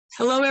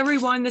Hello,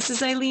 everyone. This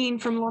is Eileen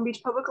from Long Beach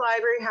Public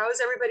Library. How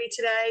is everybody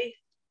today?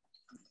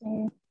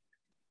 Okay.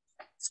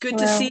 It's good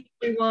to see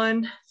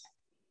everyone.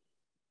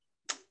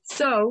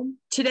 So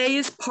today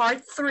is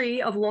part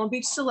 3 of Long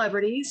Beach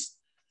Celebrities.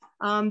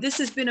 This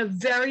has been a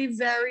very,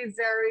 very,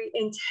 very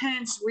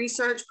intense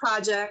research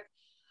project.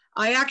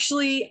 I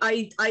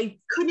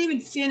couldn't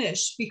even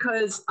finish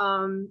because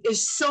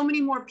there's so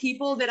many more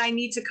people that I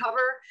need to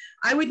cover.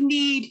 I would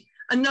need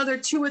another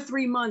 2 or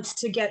 3 months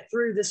to get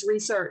through this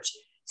research.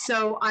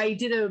 So I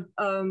did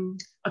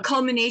a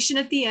culmination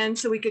at the end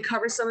so we could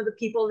cover some of the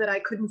people that I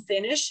couldn't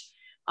finish,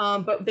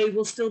 but they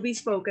will still be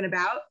spoken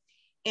about.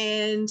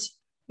 And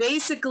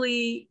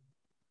basically,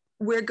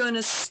 we're going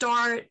to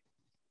start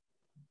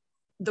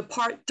the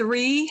part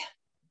 3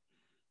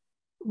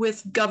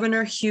 with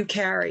Governor Hugh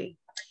Carey.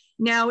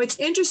 Now, it's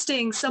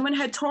interesting. Someone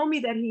had told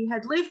me that he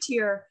had lived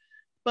here,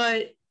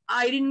 but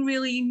I didn't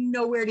really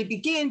know where to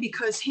begin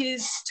because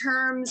his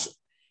terms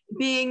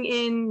being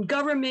in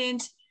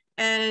government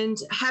and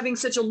having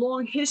such a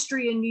long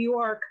history in New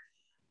York,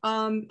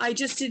 I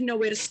just didn't know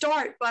where to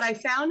start. But I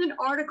found an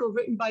article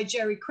written by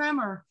Jerry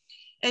Kremer,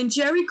 and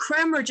Jerry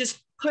Kremer just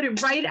put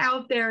it right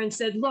out there and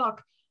said,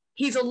 look,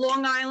 he's a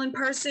Long Island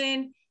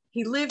person.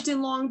 He lived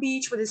in Long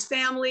Beach with his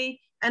family.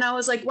 And I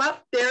was like, well,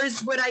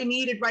 there's what I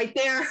needed right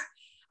there.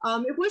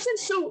 It wasn't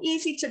so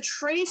easy to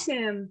trace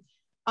him,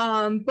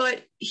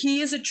 but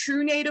he is a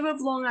true native of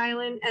Long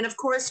Island. And of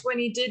course, when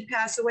he did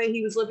pass away,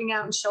 he was living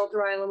out in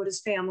Shelter Island with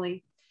his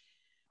family.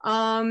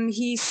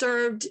 He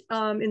served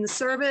in the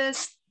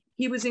service.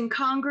 He was in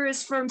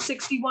Congress from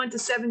 61 to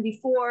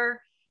 74.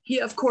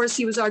 Of course,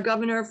 he was our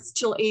governor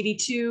till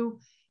 82.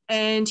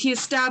 And he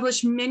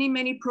established many,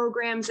 many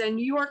programs. And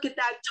New York at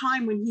that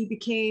time when he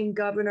became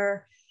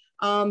governor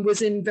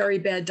was in very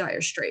bad,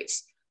 dire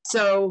straits.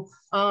 So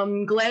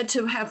I'm glad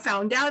to have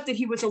found out that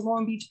he was a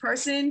Long Beach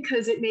person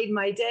because it made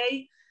my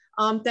day.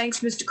 Thanks,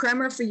 Mr.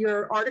 Kremer, for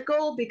your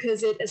article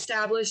because it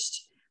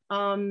established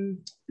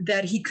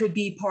that he could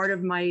be part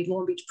of my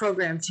Long Beach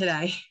program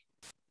today.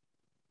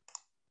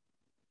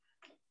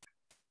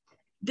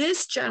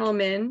 This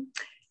gentleman,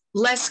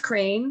 Les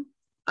Crane,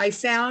 I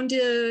found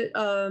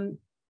a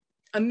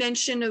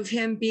mention of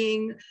him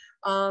being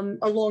a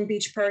Long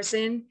Beach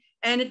person.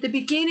 And at the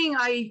beginning,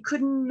 I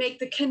couldn't make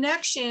the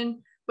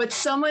connection, but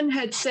someone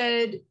had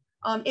said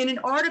in an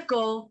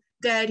article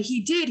that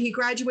he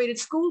graduated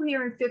school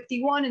here in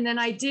 51. And then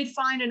I did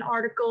find an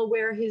article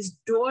where his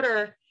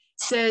daughter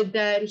said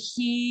that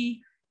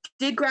he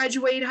did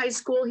graduate high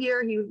school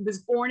here. He was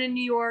born in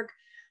New York,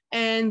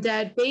 and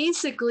that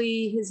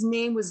basically his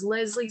name was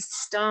Leslie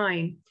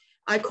Stein.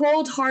 I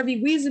called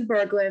Harvey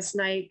Wiesenberg last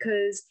night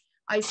because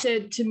I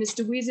said to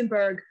Mr.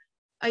 Wiesenberg,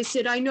 I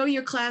said, I know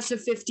your class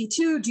of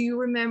 52. Do you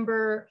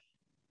remember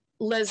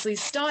Leslie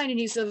Stein? And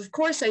he said, of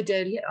course I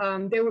did.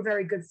 They were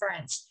very good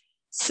friends.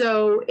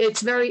 So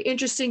it's very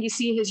interesting. You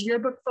see his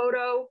yearbook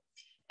photo.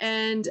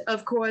 And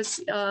of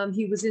course,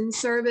 he was in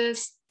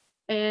service.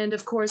 And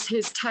of course,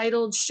 his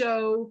titled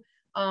show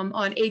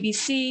on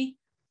ABC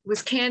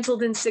was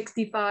canceled in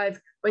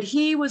 65. But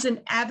he was an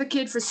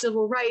advocate for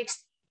civil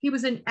rights. He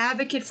was an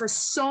advocate for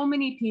so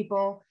many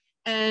people.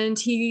 And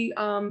he,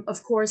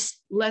 of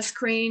course, Les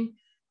Crane,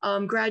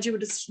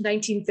 graduated in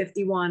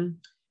 1951.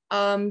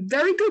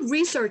 Very good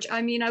research.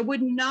 I mean, I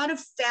would not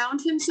have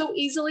found him so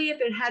easily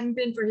if it hadn't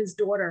been for his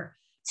daughter.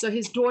 So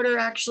his daughter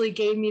actually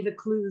gave me the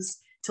clues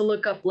to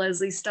look up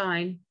Leslie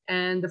Stein,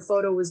 and the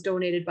photo was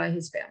donated by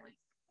his family.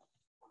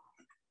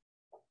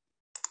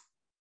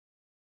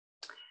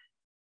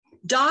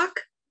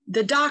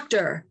 The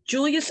doctor,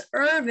 Julius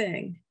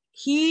Irving,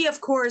 he,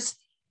 of course,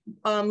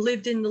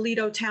 lived in the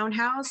Lido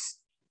townhouse.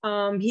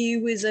 He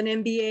was an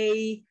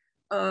NBA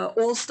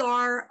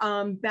all-star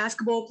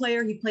basketball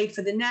player. He played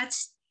for the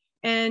Nets,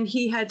 and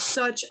he had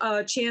such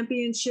a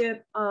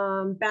championship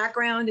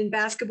background in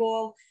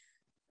basketball.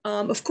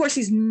 Of course,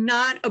 he's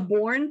not a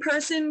born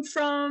person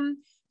from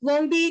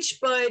Long Beach,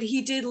 but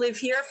he did live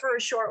here for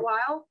a short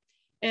while.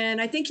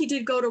 And I think he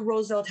did go to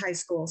Roosevelt High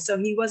School, so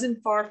he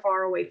wasn't far,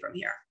 far away from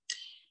here.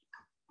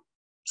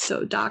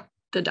 So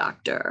the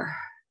doctor.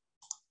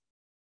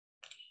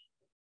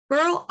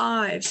 Burl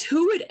Ives,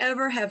 who would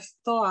ever have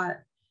thought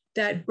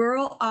that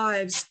Burl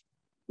Ives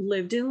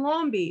lived in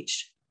Long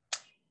Beach?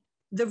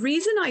 The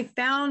reason I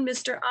found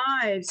Mr.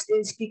 Ives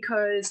is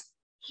because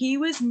he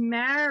was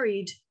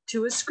married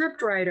to a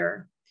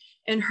scriptwriter,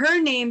 and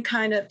her name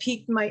kind of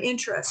piqued my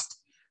interest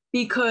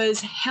because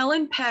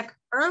Helen Peck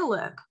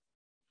Ehrlich,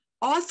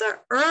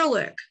 Arthur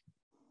Ehrlich,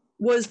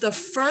 was the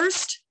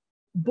first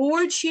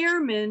board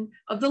chairman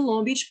of the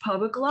Long Beach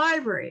Public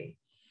Library.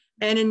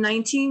 And in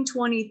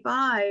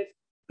 1925,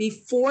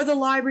 before the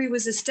library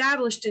was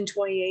established in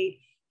 28,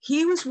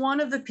 he was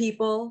one of the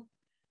people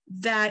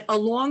that,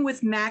 along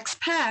with Max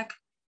Peck,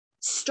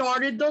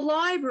 started the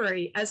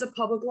library as a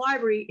public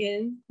library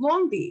in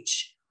Long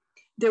Beach.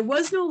 There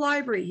was no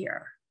library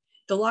here.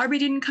 The library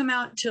didn't come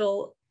out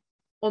until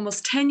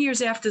almost 10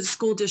 years after the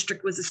school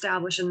district was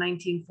established in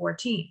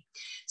 1914.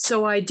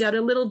 So I did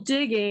a little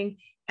digging,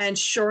 and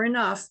sure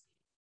enough,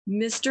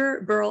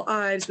 Mr. Burl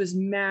Ives was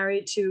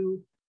married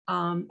to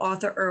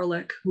Arthur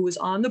Ehrlich, who was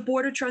on the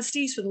board of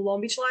trustees for the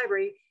Long Beach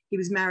Library. He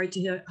was married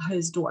to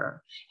his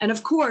daughter. And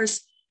of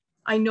course,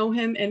 I know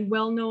him and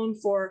well known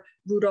for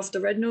Rudolph the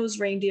Red-Nosed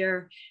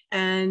Reindeer.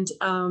 And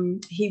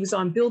he was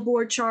on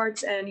Billboard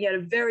charts, and he had a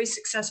very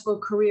successful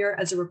career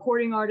as a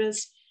recording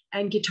artist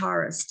and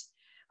guitarist.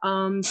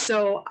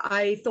 So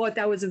I thought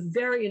that was a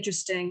very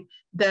interesting.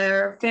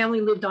 Their family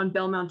lived on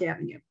Belmont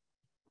Avenue.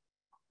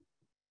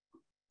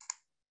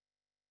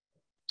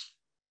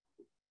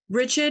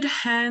 Richard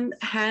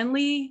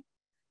Hanley,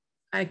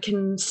 I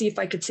can see if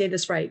I could say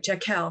this right,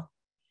 Jekyll.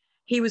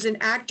 He was an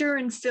actor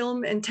in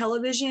film and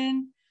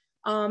television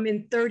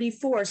in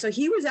 34. So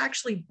he was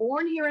actually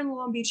born here in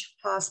Long Beach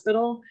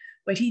Hospital,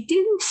 but he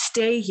didn't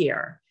stay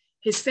here.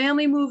 His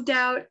family moved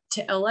out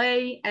to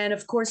LA, and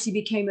of course he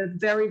became a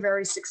very,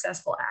 very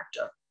successful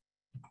actor.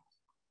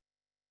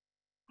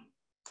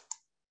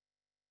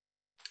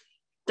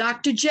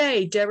 Dr.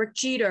 J, Derek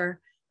Jeter,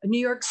 a New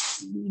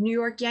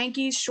York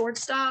Yankees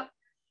shortstop.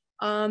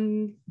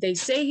 They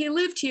say he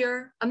lived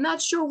here. I'm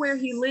not sure where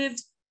he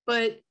lived,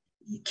 but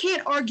you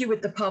can't argue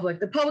with the public.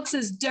 The public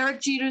says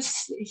Derek Jeter,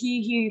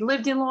 he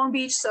lived in Long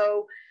Beach.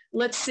 So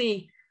let's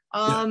see.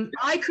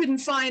 I couldn't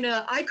find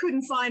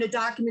a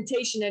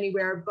documentation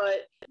anywhere,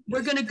 but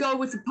we're going to go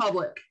with the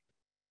public.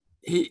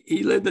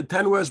 He lived at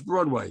 10 West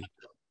Broadway.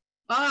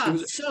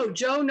 So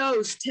Joe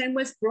knows 10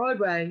 West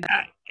Broadway.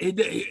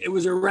 It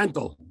was a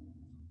rental.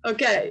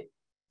 Okay.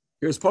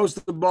 He was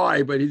supposed to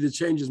buy, but he did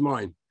change his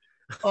mind.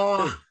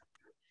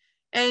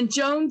 And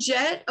Joan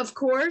Jett, of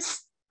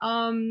course,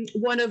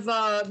 one of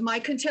my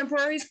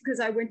contemporaries, because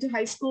I went to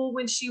high school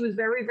when she was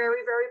very,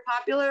 very, very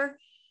popular.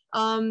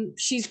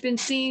 She's been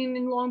seen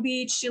in Long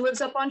Beach. She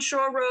lives up on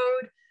Shore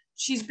Road.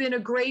 She's been a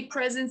great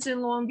presence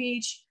in Long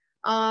Beach.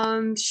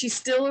 She's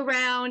still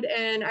around,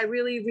 and I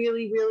really,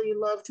 really, really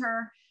loved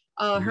her.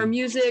 Her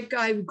music,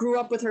 I grew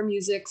up with her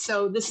music.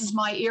 So this is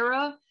my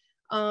era.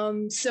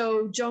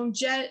 So Joan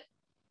Jett,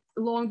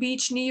 Long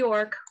Beach, New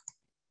York.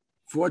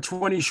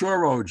 420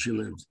 Shore Road, she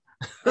lives.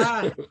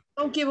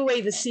 Don't give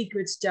away the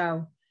secrets,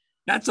 Joe.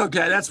 That's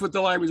okay. That's what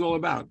the library's all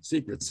about,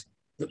 secrets.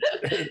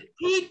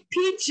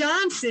 Pete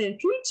Johnson.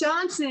 Pete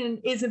Johnson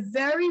is a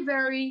very,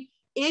 very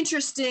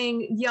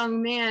interesting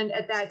young man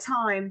at that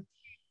time.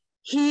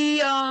 He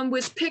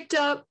was picked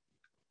up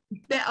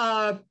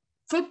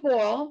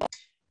football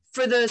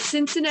for the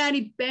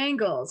Cincinnati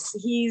Bengals.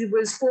 He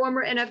was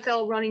former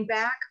NFL running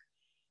back.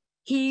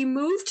 He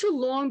moved to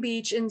Long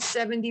Beach in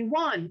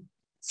 71.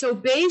 So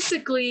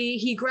basically,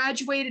 he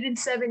graduated in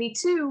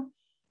 72.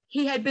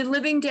 He had been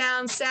living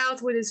down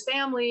south with his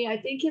family. I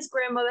think his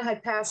grandmother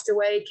had passed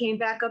away, came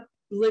back up,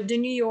 lived in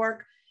New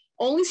York,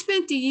 only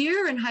spent a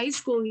year in high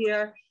school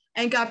here,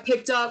 and got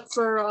picked up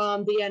for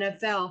the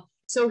NFL.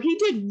 So he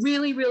did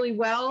really, really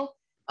well.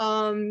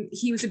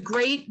 He was a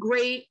great,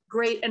 great,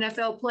 great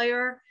NFL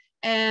player.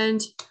 And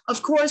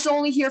of course,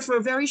 only here for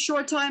a very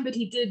short time, but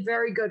he did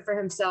very good for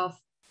himself.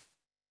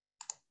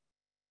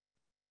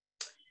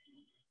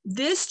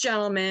 This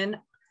gentleman,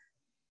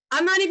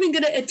 I'm not even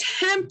going to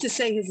attempt to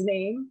say his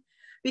name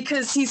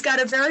because he's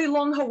got a very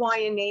long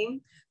Hawaiian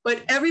name,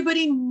 but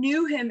everybody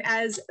knew him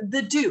as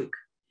the Duke.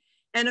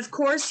 And of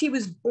course, he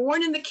was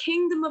born in the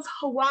Kingdom of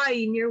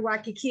Hawaii near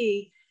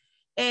Waikiki,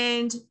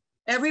 and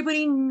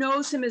everybody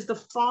knows him as the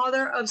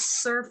father of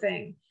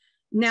surfing.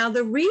 Now,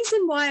 the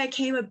reason why I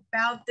came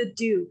about the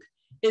Duke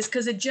is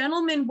because a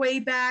gentleman way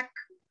back,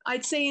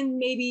 I'd say in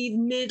maybe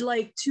mid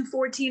like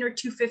 214 or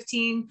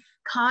 215,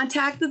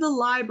 contacted the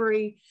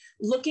library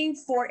looking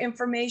for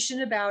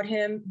information about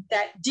him,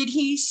 that did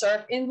he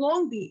surf in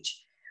Long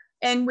Beach?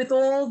 And with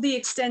all the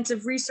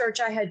extensive research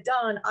I had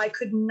done, I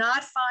could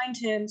not find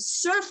him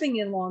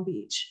surfing in Long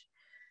Beach.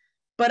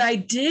 But I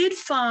did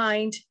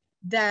find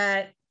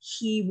that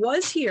he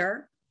was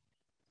here.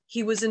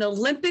 He was an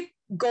Olympic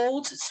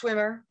gold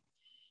swimmer,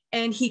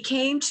 and he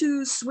came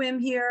to swim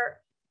here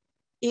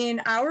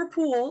in our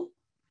pool.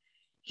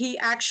 He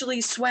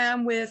actually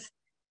swam with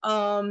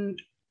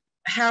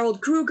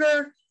Harold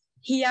Kruger.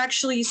 He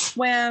actually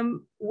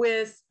swam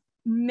with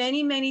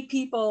many, many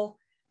people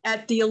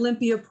at the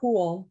Olympia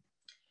pool.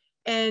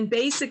 And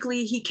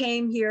basically he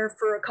came here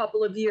for a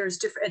couple of years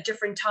at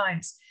different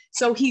times.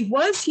 So he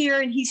was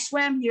here and he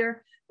swam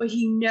here, but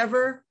he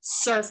never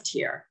surfed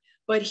here.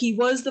 But he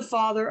was the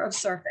father of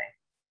surfing.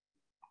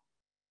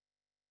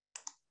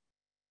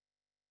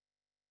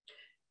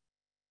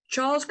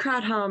 Charles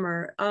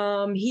Krauthammer,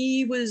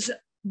 he was a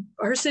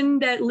person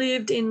that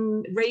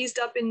raised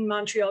up in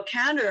Montreal,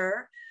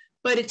 Canada,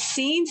 but it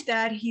seems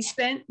that he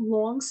spent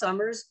long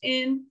summers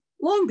in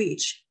Long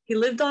Beach. He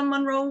lived on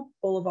Monroe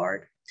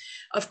Boulevard.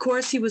 Of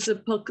course, he was a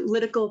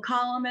political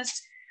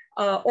columnist,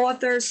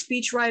 author,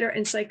 speechwriter,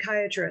 and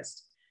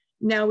psychiatrist.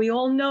 Now, we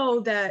all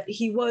know that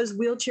he was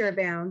wheelchair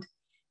bound,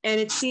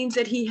 and it seems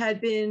that he had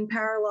been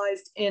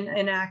paralyzed in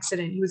an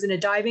accident. He was in a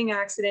diving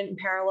accident and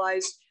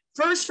paralyzed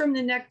first from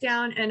the neck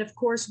down, and of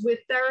course, with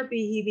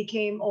therapy, he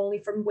became only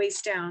from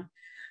waist down.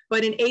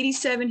 But in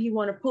 '87, he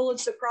won a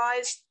Pulitzer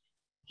Prize.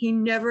 He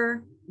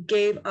never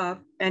gave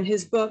up, and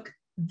his book,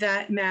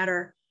 that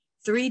matter.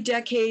 3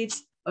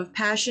 decades of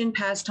passion,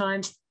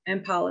 pastimes,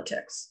 and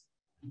politics.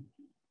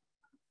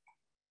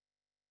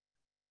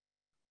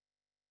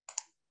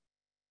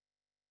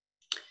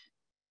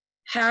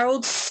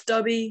 Harold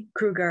Stubby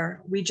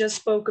Kruger, we just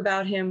spoke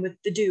about him with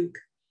the Duke.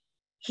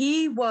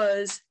 He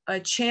was a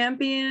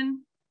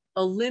champion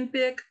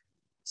Olympic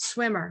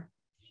swimmer.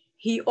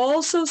 He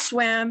also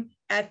swam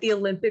at the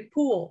Olympic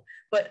pool,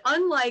 but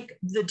unlike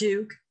the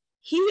Duke,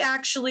 he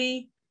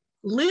actually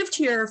lived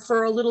here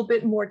for a little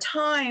bit more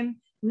time,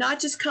 not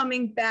just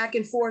coming back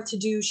and forth to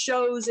do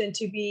shows and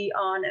to be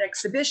on an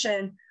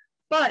exhibition,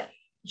 but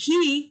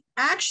he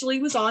actually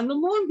was on the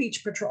Long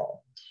Beach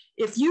Patrol.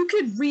 If you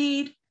could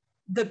read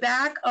the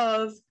back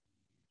of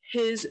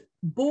his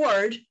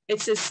board, it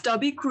says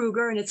Stubby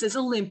Kruger and it says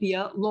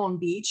Olympia, Long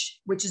Beach,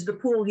 which is the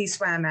pool he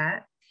swam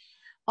at.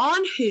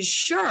 On his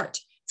shirt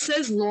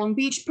says Long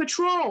Beach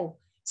Patrol.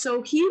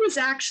 So he was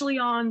actually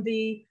on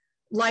the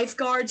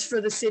lifeguards for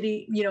the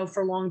city, you know,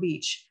 for Long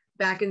Beach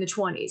back in the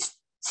 20s.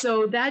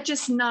 So that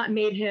just not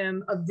made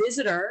him a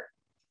visitor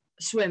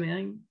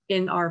swimming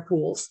in our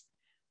pools,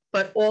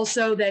 but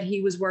also that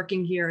he was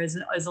working here as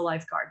a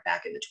lifeguard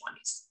back in the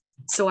 20s.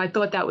 So I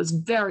thought that was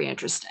very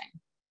interesting.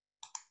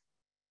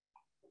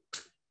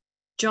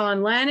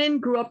 John Lennon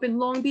grew up in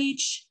Long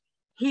Beach.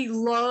 He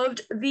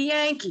loved the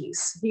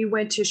Yankees. He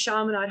went to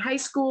Chaminade High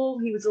School.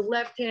 He was a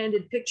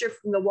left-handed pitcher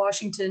from the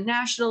Washington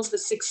Nationals for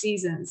 6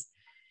 seasons.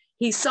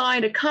 He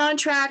signed a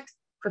contract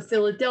for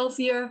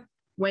Philadelphia,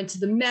 went to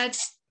the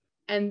Mets,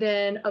 and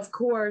then, of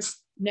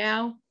course,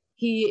 now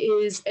he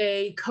is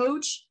a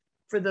coach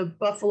for the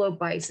Buffalo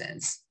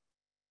Bisons.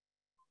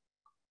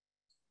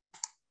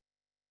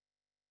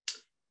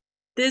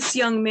 This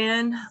young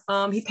man,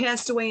 he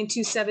passed away in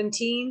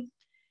 2017.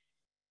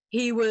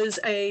 He was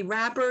a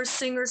rapper,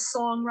 singer,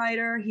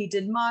 songwriter. He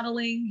did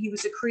modeling. He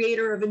was a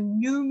creator of a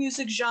new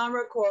music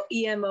genre called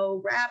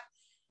EMO rap.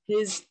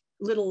 His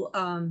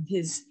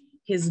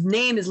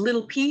name is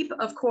Little Peep,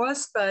 of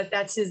course, but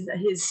that's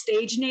his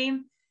stage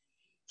name.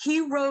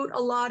 He wrote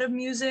a lot of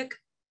music,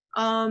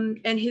 and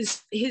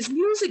his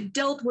music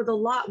dealt with a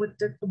lot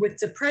with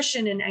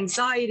depression and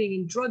anxiety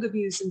and drug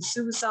abuse and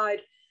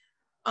suicide.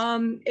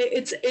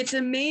 It's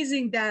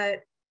amazing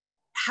that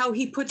how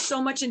he put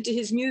so much into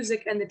his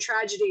music and the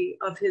tragedy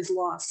of his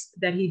loss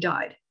that he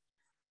died.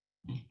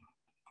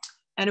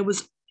 And it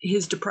was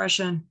his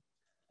depression.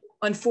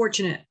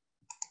 Unfortunate.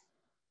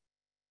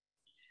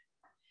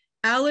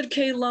 Allard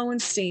K.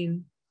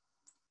 Lowenstein.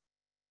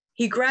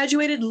 He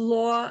graduated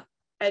law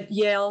at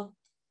Yale.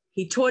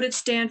 He taught at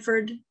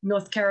Stanford,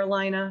 North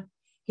Carolina.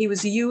 He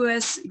was a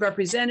US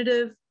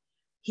representative.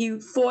 He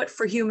fought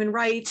for human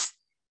rights.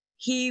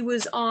 He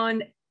was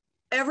on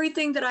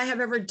everything that I have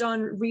ever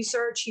done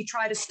research. He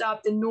tried to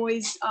stop the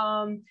noise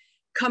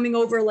coming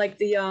over, like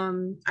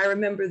I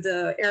remember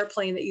the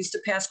airplane that used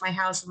to pass my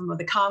house,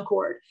 the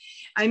Concorde.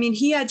 I mean,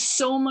 he had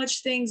so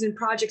much things and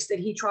projects that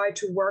he tried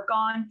to work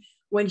on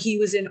when he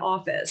was in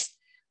office.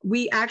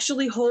 We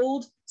actually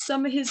hold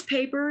some of his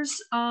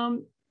papers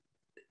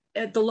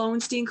at the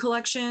Lowenstein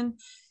collection,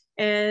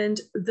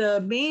 and the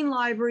main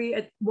library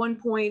at one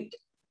point,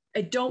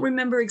 I don't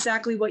remember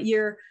exactly what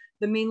year,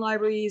 the main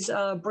library's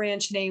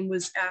branch name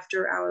was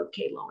after Allard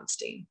K.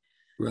 Lowenstein.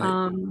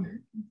 Right.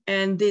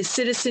 And the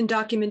Citizen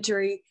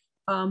documentary,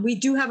 we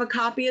do have a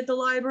copy at the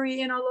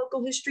library in our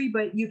local history,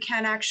 but you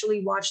can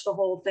actually watch the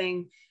whole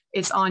thing.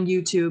 It's on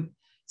YouTube.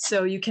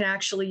 So you can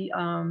actually,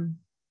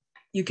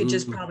 you can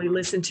just probably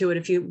listen to it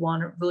if you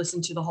want to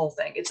listen to the whole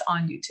thing. It's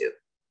on YouTube.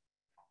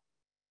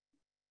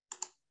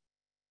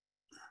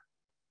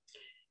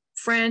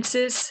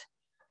 Francis,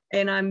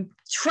 and I'm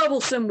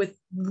troublesome with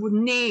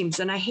names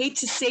and I hate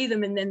to say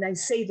them and then I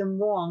say them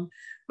wrong,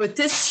 but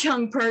this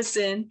young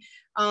person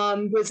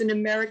was an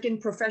American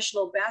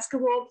professional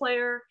basketball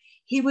player.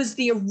 He was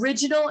the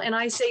original, and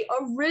I say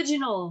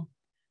original,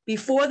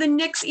 before the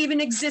Knicks even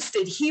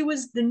existed. He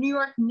was the New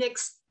York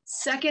Knicks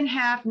second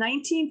half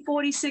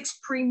 1946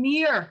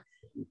 premier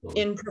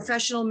in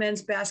professional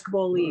men's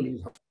basketball league.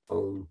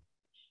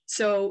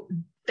 So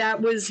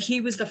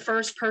he was the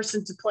first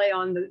person to play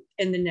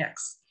in the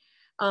Knicks.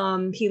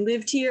 He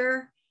lived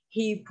here.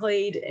 He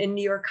played in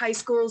New York high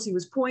schools. He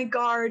was point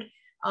guard,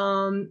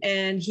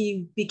 and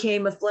he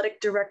became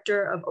athletic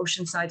director of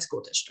Oceanside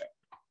School District.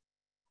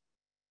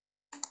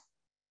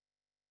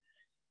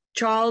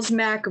 Charles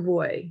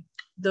McAvoy.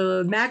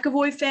 The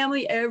McAvoy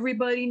family,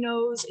 everybody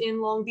knows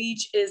in Long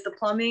Beach, is the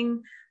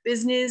plumbing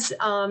business.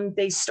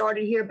 They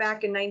started here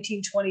back in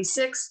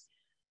 1926.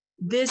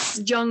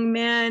 This young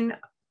man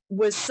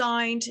was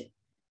signed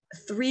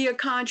a 3-year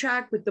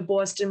contract with the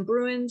Boston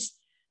Bruins.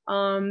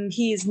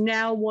 He is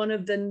now one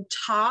of the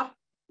top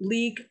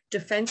league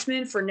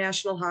defensemen for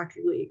National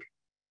Hockey League.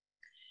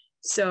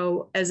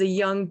 So as a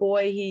young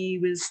boy, he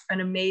was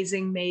an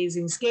amazing,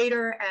 amazing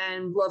skater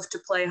and loved to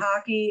play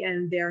hockey,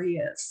 and there he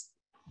is.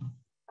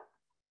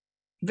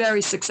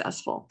 Very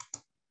successful.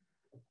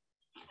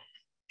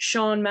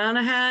 Sean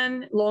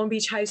Manahan, Long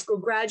Beach High School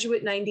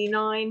graduate,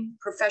 99,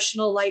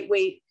 professional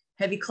lightweight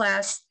heavy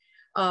class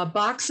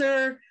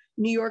boxer,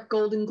 New York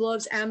Golden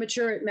Gloves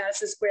amateur at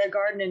Madison Square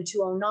Garden in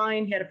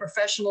 2009. He had a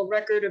professional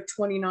record of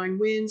 29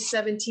 wins,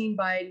 17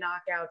 by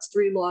knockouts,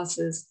 3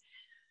 losses.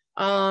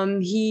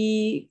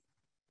 He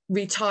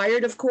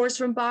retired, of course,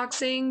 from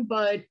boxing,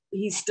 but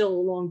he's still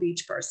a Long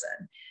Beach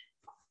person.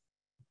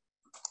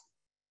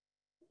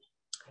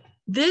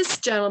 This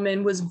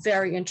gentleman was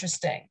very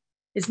interesting.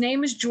 His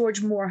name is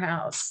George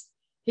Morehouse.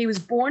 He was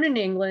born in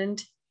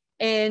England,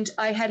 and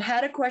I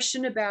had a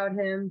question about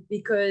him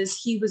because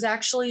he was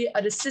actually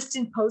an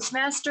assistant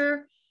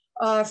postmaster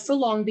for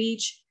Long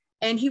Beach,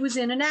 and he was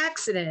in an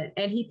accident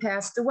and he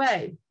passed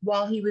away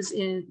while he was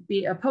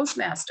being a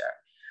postmaster.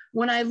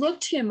 When I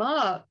looked him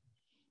up,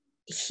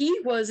 he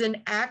was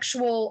an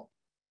actual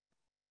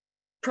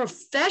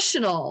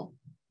professional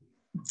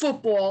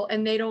football,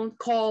 and they don't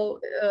call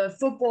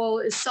football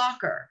is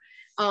soccer.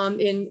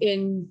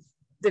 In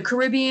the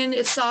Caribbean,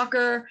 it's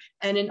soccer,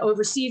 and in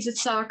overseas,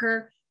 it's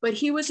soccer. But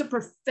he was a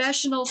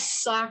professional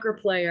soccer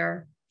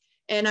player.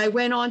 And I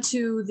went on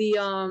to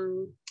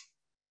the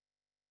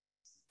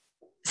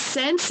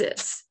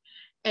census.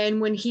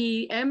 And when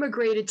he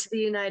emigrated to the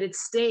United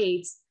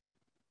States,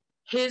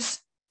 his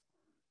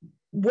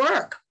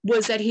work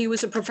was that he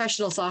was a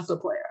professional soccer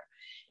player.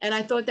 And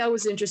I thought that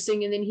was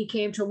interesting. And then he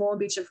came to Long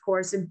Beach, of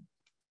course, and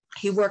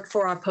he worked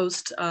for our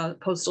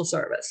postal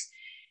service.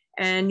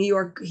 And New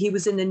York, he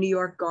was in the New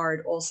York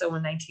Guard also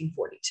in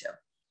 1942.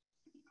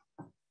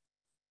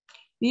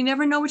 You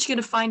never know what you're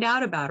going to find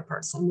out about a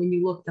person when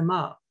you look them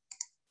up.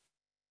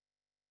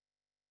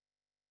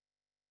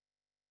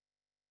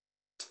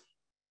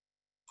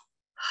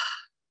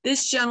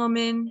 This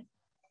gentleman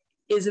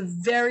is a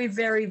very,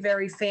 very,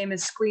 very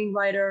famous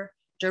screenwriter,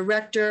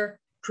 director,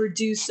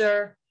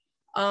 producer,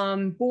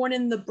 born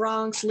in the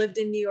Bronx, lived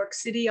in New York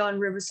City on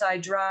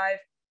Riverside Drive,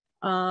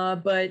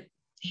 but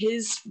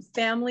his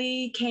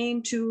family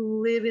came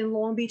to live in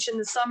Long Beach in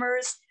the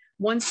summers,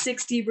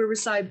 160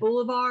 Riverside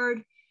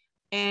Boulevard,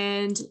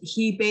 and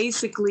he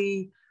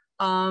basically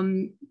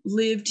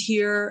lived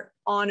here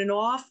on and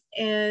off,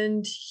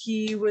 and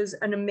he was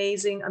an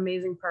amazing,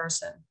 amazing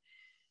person.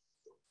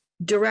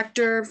 Best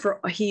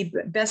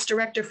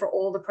director for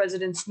All the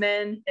President's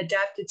Men,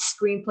 adapted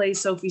screenplay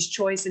Sophie's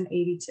Choice in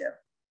 82.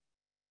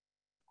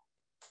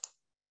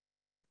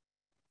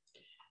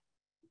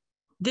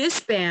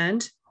 This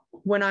band,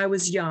 when I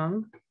was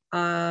young,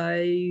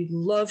 I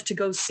loved to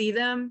go see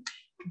them.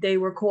 They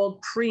were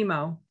called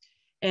Primo.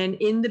 And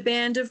in the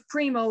band of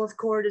Primo, of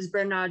course, is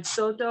Bernard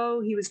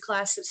Soto. He was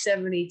class of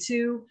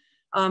 72.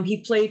 He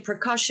played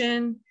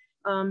percussion.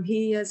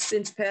 He has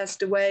since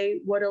passed away.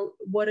 What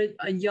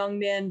a young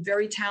man,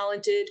 very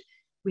talented.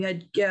 We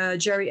had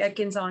Jerry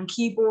Ekins on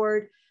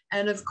keyboard.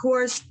 And of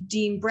course,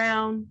 Dean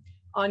Brown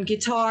on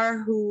guitar,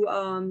 who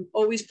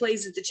always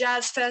plays at the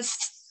Jazz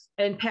Fests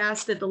and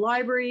passed at the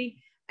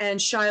library. And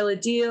Shyla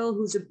Deal,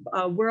 who's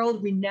a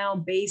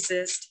world-renowned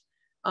bassist.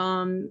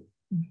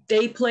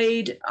 They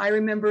played, I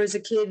remember as a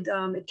kid,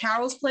 at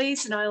Carol's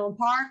Place in Island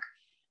Park.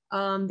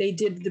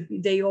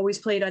 They always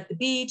played at the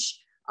beach.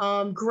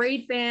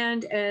 Great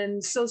band,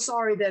 and so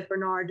sorry that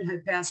Bernard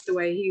had passed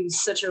away. He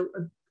was such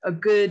a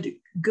good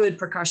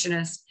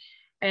percussionist.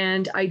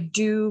 And I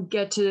do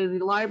get to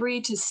the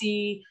library to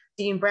see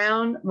Dean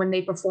Brown when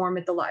they perform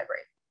at the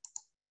library.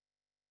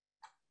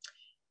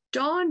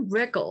 Don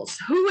Rickles.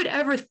 Who would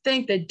ever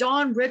think that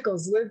Don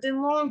Rickles lived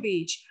in Long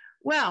Beach?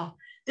 Well,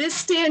 this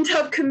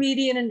stand-up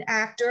comedian and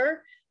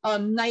actor,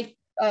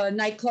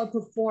 nightclub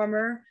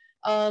performer,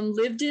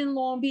 lived in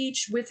Long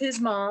Beach with his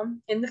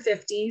mom in the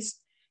 50s.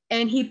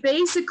 And he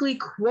basically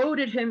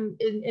quoted him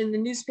in the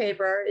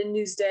newspaper, in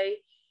Newsday.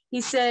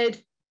 He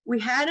said, "We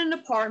had an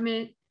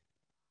apartment.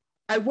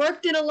 I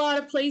worked in a lot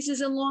of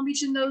places in Long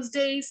Beach in those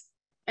days,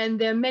 and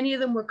many of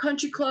them were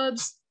country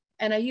clubs.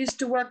 And I used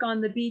to work on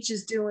the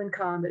beaches doing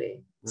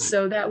comedy." Right.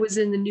 So that was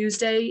in the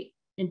Newsday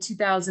in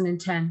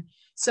 2010.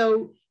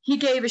 So he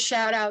gave a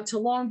shout out to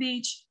Long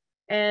Beach.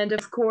 And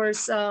of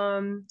course,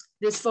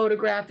 this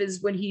photograph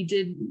is when he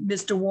did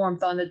Mr.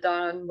 Warmth on the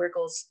Don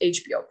Rickles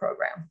HBO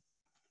program.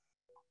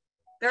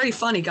 Very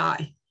funny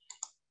guy.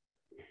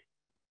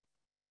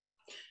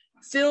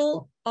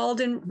 Phil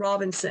Alden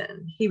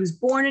Robinson. He was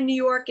born in New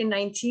York in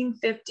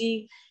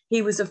 1950.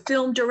 He was a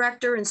film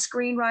director and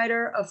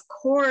screenwriter. Of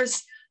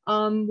course,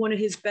 one of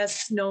his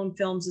best known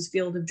films is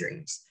Field of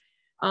Dreams.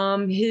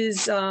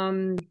 His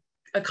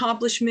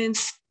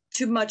accomplishments,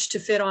 too much to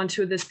fit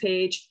onto this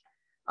page.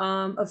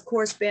 Of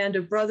course, Band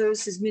of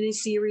Brothers, his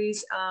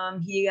miniseries.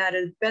 He had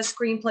a Best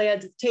Screenplay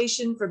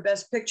Adaptation for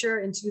Best Picture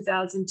in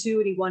 2002,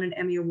 and he won an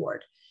Emmy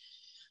Award.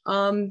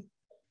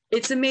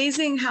 It's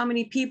amazing how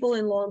many people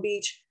in Long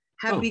Beach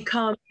have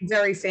become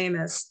very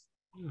famous.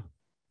 Yeah.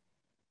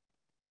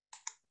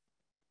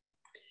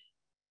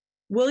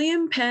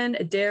 William Penn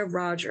Adair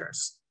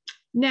Rogers.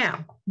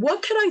 Now,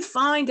 what could I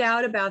find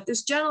out about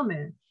this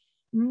gentleman?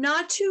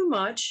 Not too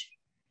much.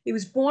 He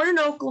was born in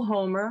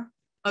Oklahoma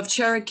of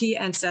Cherokee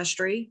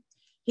ancestry.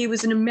 He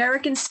was an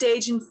American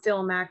stage and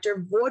film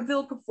actor,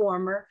 vaudeville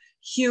performer,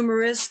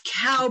 humorist,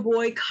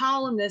 cowboy,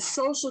 columnist,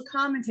 social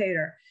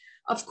commentator.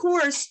 Of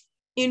course,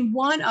 in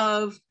one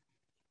of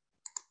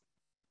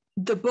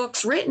the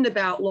books written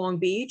about Long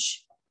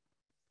Beach,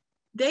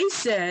 they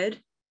said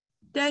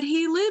that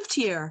he lived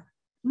here.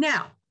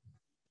 Now,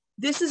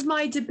 this is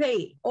my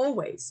debate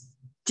always.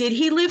 Did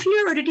he live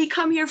here or did he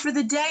come here for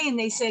the day and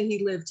they said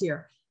he lived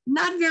here?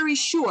 Not very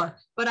sure,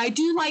 but I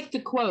do like the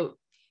quote.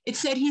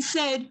 He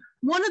said,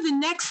 one of the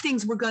next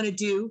things we're going to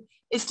do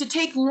is to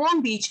take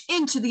Long Beach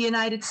into the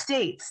United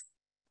States.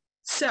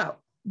 So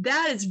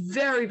that is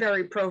very,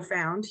 very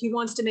profound. He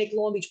wants to make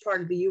Long Beach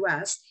part of the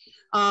US.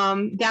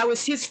 That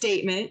was his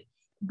statement,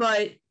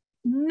 but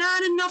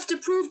not enough to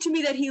prove to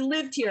me that he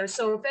lived here.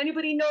 So if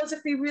anybody knows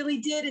if he really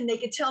did and they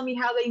could tell me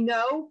how they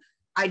know,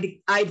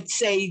 I'd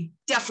say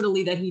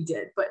definitely that he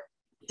did, but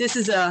this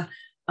is a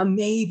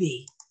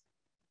maybe.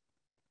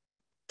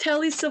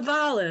 Telly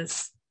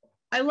Savalas.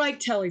 I like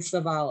Telly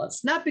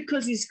Savalas, not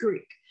because he's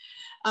Greek,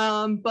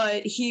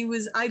 but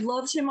I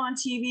loved him on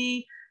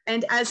TV.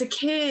 And as a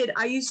kid,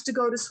 I used to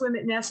go to swim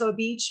at Nassau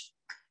Beach,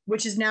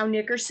 which is now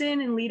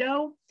Nickerson in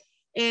Lido.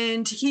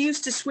 And he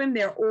used to swim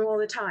there all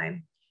the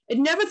time. It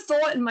never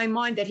thought in my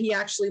mind that he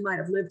actually might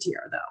have lived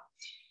here, though.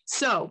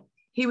 So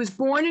he was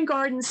born in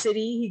Garden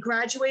City. He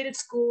graduated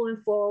school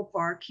in Floral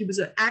Park. He was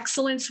an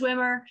excellent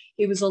swimmer.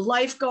 He was a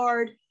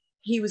lifeguard.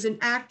 He was an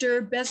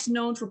actor, best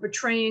known for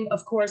portraying,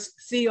 of course,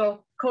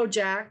 Theo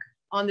Kojak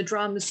on the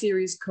drama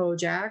series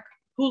Kojak.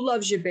 Who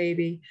Loves You,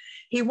 Baby?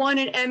 He won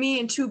an Emmy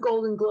and 2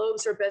 Golden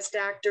Globes for Best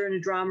Actor in a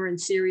Drama and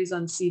Series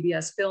on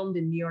CBS, filmed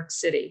in New York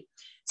City.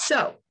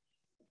 So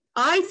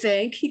I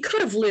think he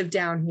could have lived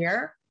down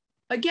here.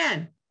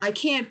 Again, I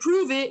can't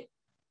prove it,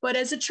 but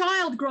as a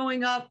child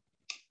growing up,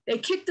 they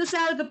kicked us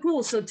out of the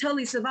pool so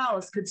Telly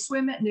Savalas could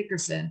swim at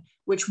Nickerson,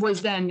 which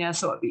was then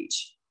Nassau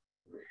Beach.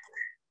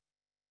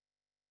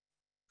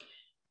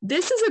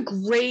 This is a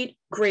great,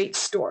 great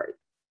story.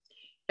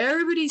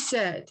 Everybody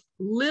said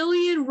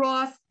Lillian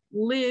Roth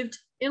lived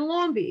in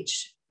Long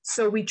Beach.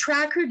 So we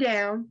track her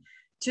down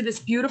to this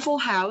beautiful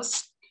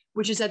house,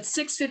 which is at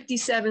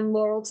 657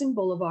 Laurelton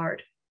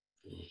Boulevard.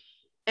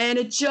 And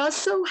it just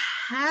so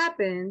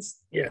happens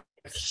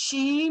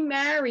she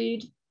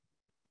married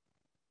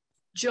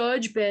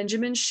Judge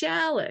Benjamin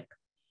Shalek.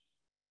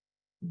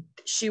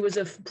 She was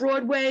a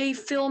Broadway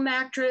film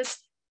actress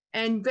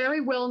and very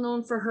well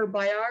known for her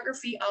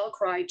biography, I'll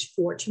Cry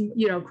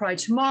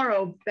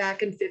Tomorrow,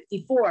 back in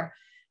 '54.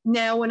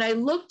 Now, when I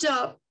looked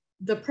up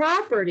the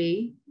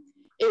property,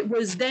 it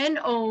was then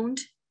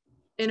owned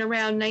in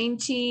around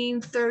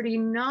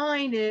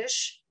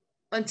 1939-ish,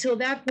 until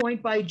that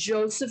point, by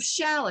Joseph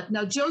Shalek.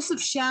 Now, Joseph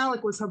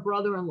Shalek was her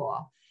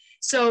brother-in-law.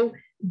 So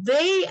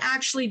they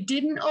actually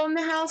didn't own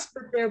the house,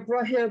 but her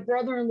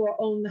brother-in-law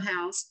owned the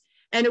house.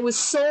 And it was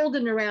sold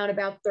in around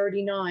about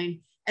 39.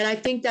 And I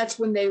think that's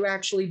when they were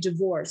actually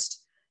divorced.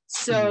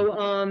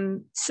 So,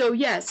 so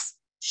yes,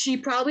 she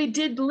probably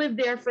did live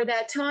there for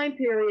that time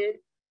period.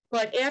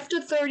 But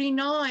after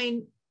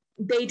 39,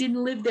 they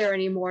didn't live there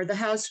anymore. The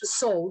house was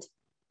sold.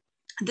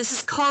 This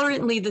is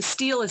currently the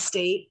Steele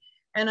estate.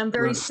 And I'm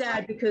very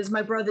sad because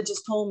my brother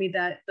just told me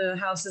that the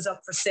house is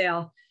up for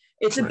sale.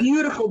 It's a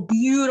beautiful,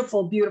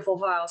 beautiful,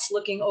 beautiful house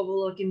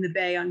overlooking the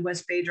bay on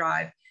West Bay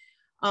Drive.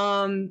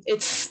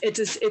 It's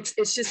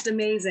just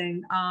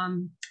amazing.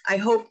 I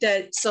hope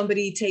that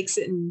somebody takes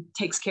it and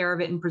takes care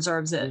of it and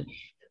preserves it.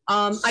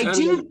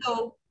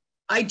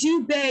 I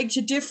do beg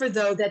to differ,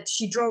 though, that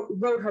she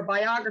wrote her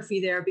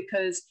biography there,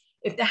 because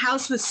if the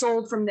house was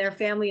sold from their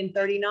family in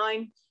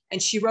 39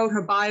 and she wrote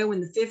her bio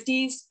in the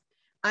 50s,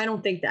 I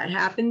don't think that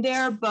happened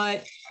there,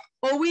 but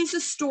always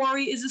a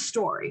story is a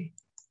story.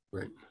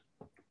 Right.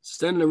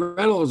 Senator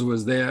Reynolds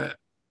was there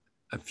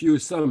a few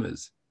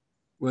summers,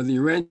 whether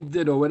you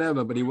rented or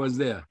whatever, but he was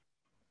there.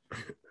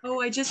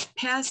 Oh, I just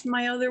passed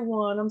my other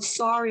one. I'm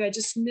sorry, I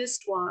just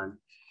missed one.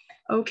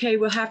 Okay,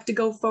 we'll have to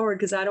go forward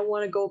because I don't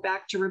want to go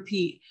back to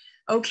repeat.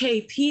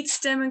 Okay, Pete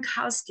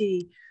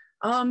Stemenkowski.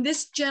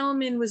 This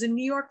gentleman was a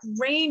New York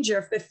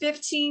Ranger for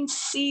 15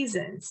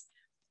 seasons.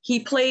 He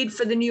played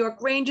for the New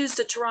York Rangers,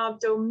 the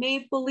Toronto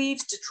Maple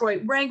Leafs,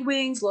 Detroit Red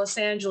Wings, Los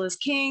Angeles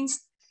Kings.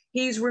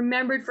 He's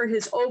remembered for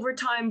his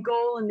overtime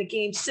goal in the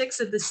Game 6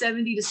 of the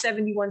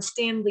 70-71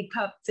 Stanley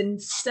Cup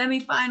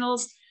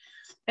semifinals,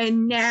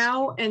 and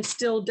now, and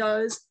still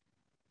does,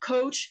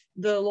 coach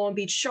the Long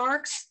Beach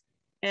Sharks.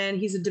 And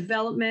he's a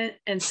development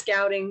and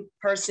scouting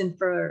person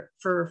for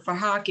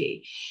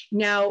hockey.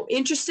 Now,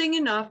 interesting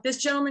enough, this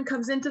gentleman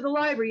comes into the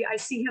library. I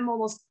see him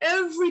almost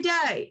every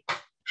day.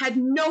 Had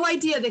no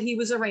idea that he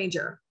was a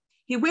Ranger.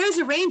 He wears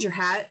a Ranger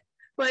hat,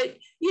 but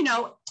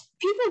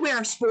people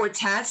wear sports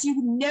hats. You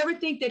would never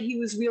think that he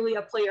was really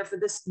a player for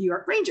this New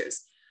York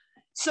Rangers.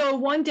 So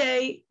one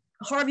day,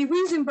 Harvey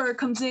Wiesenberg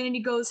comes in and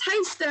he goes, "Hey,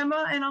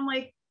 Stemma." And I'm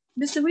like,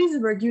 "Mr.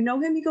 Wiesenberg, you know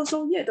him?" He goes,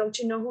 "Oh yeah, don't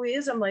you know who he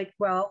is?" I'm like,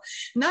 "Well,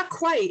 not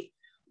quite."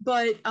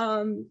 But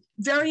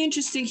very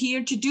interesting. He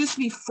introduced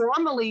me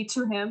formally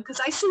to him because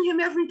I see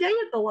him every day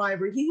at the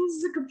library. He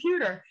uses a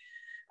computer.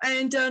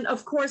 And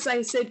of course,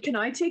 I said, "Can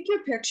I take your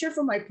picture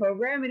for my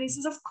program?" And he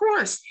says, "Of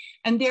course."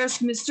 And there's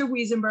Mr.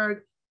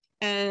 Wiesenberg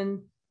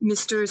and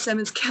Mr.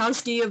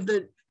 Semenskowski of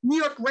the New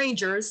York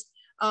Rangers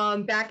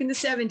back in the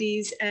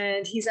 70s,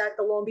 and he's at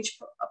the Long Beach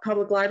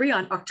Public Library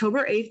on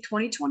October 8th,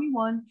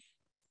 2021,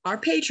 our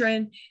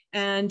patron,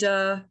 and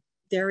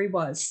there he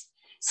was.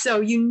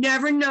 So you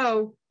never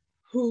know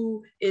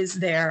who is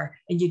there,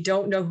 and you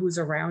don't know who's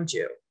around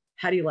you.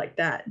 How do you like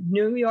that?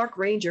 New York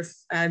Ranger.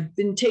 I've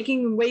been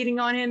waiting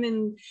on him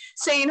and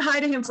saying hi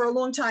to him for a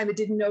long time. I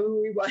didn't know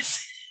who he was.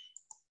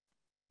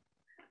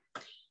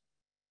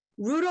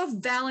 Rudolph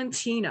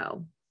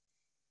Valentino.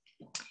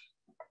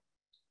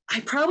 I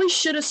probably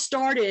should have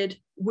started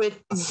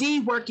with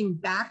Z working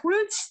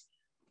backwards,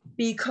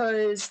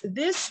 because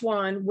this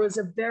one was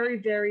a very,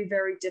 very,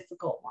 very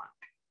difficult one.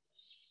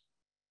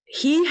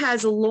 He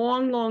has a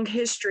long, long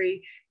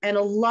history, and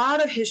a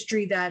lot of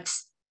history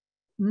that's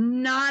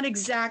not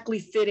exactly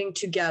fitting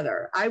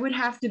together. I would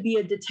have to be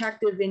a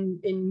detective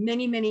in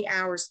many, many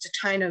hours to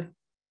kind of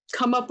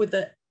come up with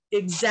the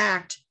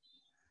exact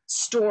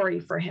story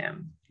for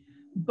him.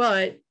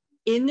 But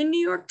in the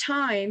New York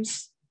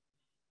Times,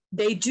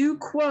 they do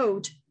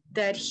quote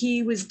that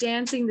he was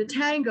dancing the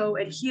tango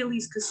at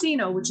Healy's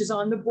Casino, which is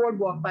on the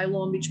boardwalk by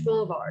Long Beach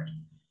Boulevard.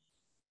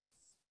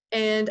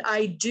 And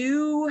I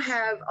do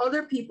have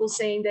other people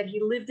saying that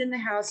he lived in the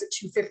house at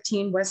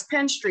 215 West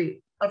Penn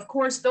Street. Of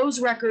course, those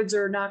records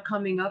are not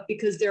coming up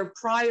because they're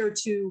prior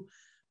to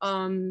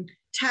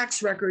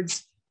tax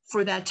records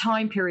for that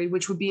time period,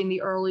 which would be in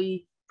the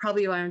early,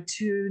 probably around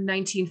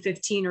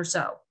 1915 or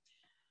so.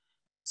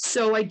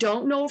 So I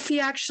don't know if he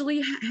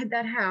actually had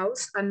that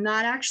house. I'm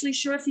not actually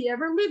sure if he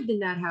ever lived in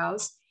that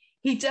house.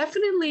 He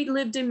definitely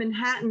lived in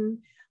Manhattan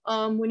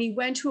when he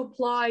went to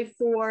apply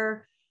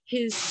for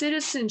his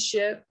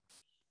citizenship.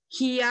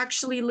 He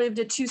actually lived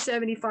at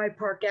 275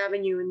 Park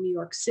Avenue in New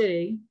York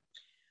City.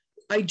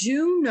 I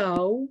do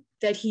know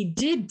that he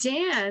did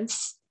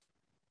dance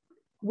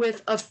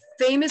with a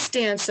famous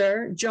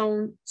dancer,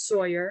 Joan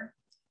Sawyer.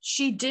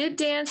 She did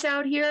dance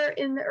out here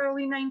in the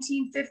early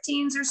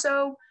 1915s or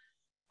so.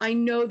 I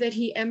know that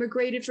he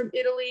emigrated from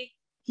Italy.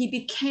 He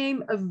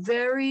became a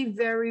very,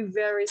 very,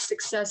 very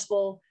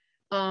successful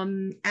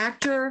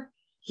actor.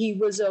 He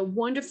was a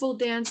wonderful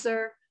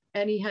dancer,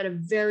 and he had a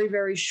very,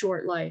 very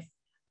short life.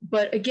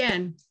 But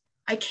again,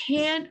 I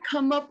can't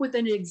come up with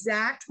an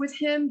exact with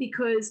him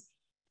because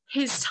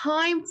his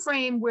time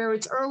frame, where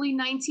it's early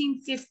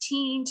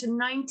 1915 to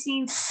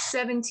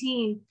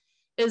 1917,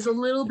 is a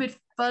little bit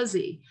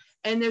fuzzy.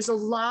 And there's a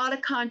lot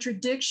of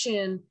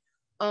contradiction.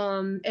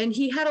 And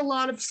he had a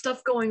lot of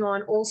stuff going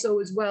on also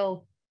as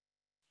well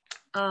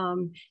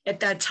at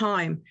that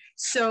time.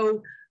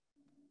 So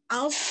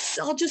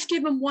I'll just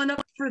give him one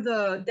up for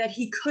that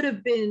he could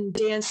have been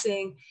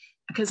dancing,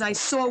 because I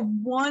saw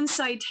one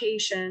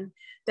citation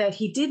that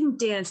he didn't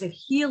dance at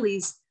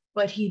Healy's,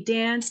 but he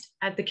danced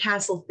at the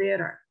Castle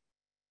Theater.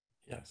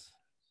 Yes.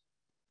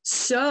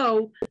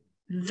 So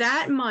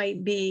that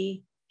might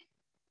be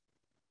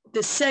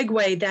the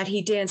segue, that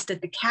he danced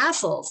at the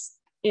castles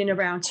in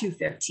around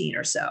 215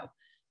 or so.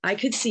 I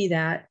could see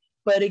that.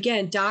 But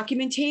again,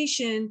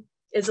 documentation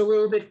is a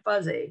little bit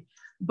fuzzy.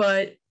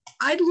 But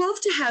I'd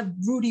love to have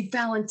Rudy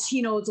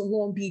Valentino as a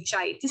Long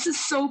Beachite. This is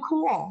so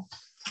cool.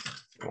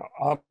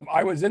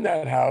 I was in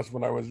that house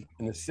when I was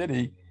in the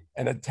city,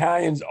 and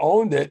Italians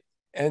owned it,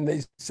 and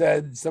they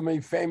said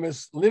somebody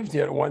famous lived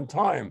here at one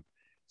time.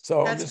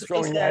 So I'm just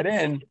throwing that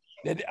in.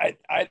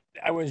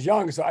 I was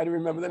young, so I didn't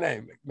remember the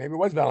name. Maybe it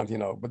was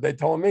Valentino, but they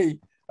told me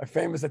a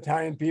famous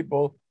Italian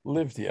people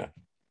lived here.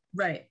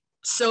 Right.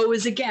 So it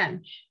was,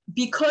 again,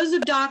 because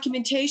of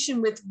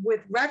documentation with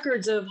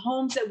records of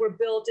homes that were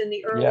built in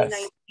the early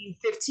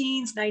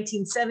 1915s,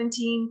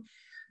 1917.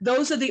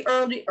 Those are the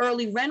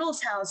early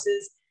rentals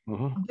houses.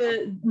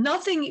 Mm-hmm.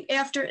 Nothing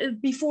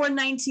before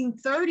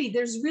 1930.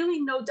 There's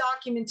really no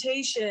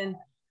documentation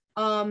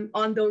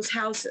on those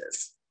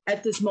houses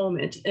at this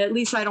moment. At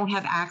least I don't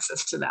have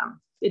access to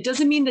them. It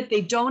doesn't mean that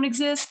they don't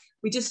exist.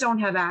 We just don't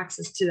have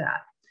access to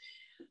that.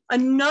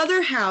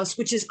 Another house,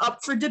 which is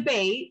up for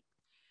debate,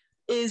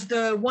 is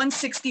the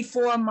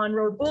 164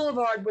 Monroe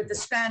Boulevard with the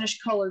Spanish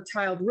colored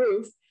tiled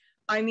roof.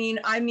 I mean,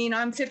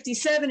 I'm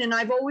 57, and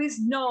I've always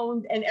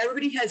known, and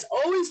everybody has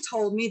always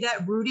told me,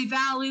 that Rudy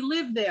Valley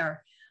lived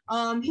there.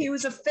 He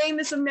was a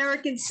famous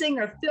American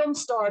singer, film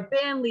star,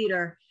 band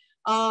leader.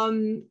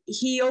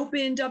 He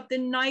opened up the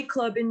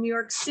nightclub in New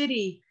York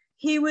City.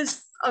 He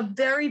was a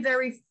very,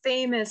 very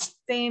famous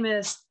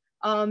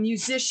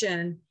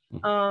musician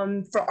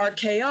for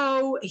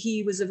RKO.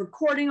 He was a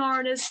recording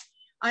artist.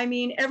 I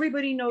mean,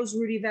 everybody knows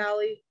Rudy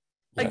Valley.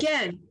 Yes.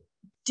 Again,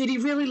 did he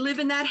really live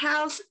in that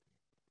house?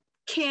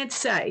 Can't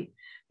say,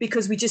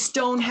 because we just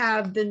don't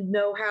have the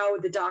know-how,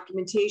 the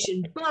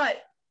documentation.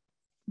 But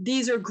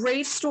these are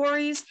great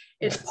stories.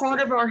 It's part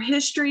of our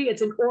history.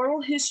 It's an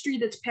oral history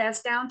that's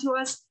passed down to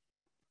us.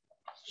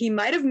 He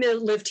might have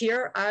lived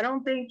here. I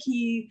don't think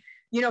he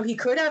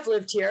could have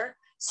lived here.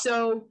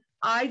 So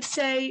I'd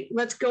say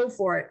let's go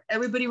for it.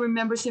 Everybody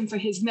remembers him for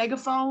his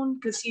megaphone,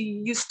 because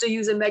he used to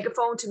use a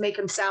megaphone to make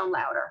him sound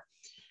louder.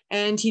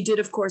 And he did,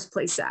 of course,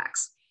 play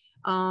sax.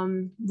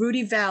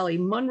 Rudy Valley,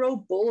 Monroe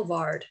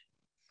Boulevard.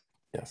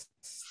 Yes.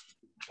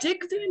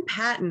 Dick Van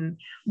Patten,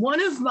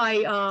 one of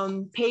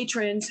my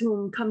patrons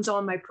whom comes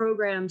on my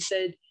program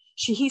said,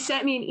 he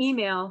sent me an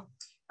email,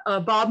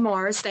 Bob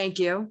Morris, thank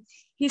you.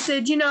 He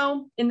said, you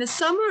know, in the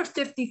summer of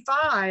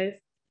 55,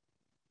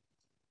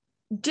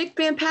 Dick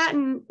Van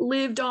Patten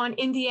lived on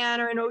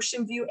Indiana and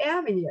Ocean View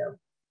Avenue.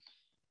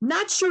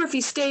 Not sure if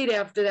he stayed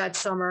after that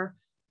summer,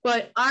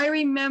 but I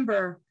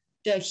remember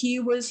that he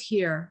was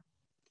here.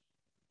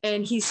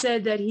 And he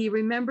said that he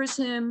remembers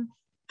him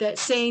that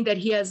saying that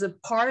he has a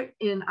part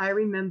in I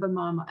Remember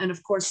Mama. And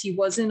of course, he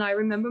was in I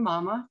Remember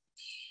Mama.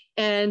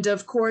 And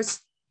of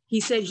course, he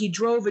said he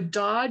drove a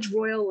Dodge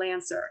Royal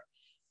Lancer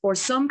or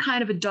some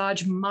kind of a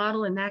Dodge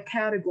model in that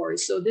category.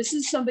 So this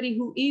is somebody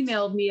who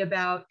emailed me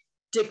about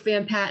Dick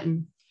Van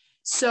Patten.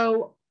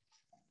 So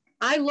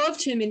I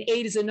loved him in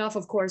Eight is Enough,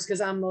 of course,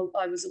 because I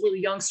was a little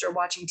youngster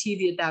watching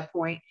TV at that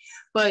point.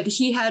 But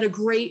he had a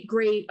great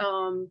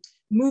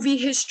movie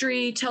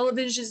history,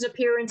 television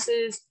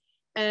appearances.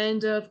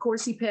 And of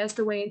course, he passed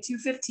away in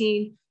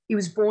 2015. He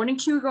was born in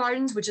Kew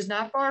Gardens, which is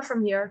not far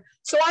from here.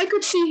 So I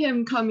could see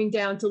him coming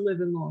down to live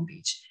in Long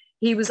Beach.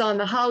 He was on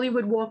the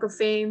Hollywood Walk of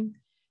Fame,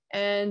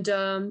 and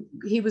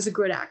he was a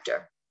good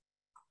actor.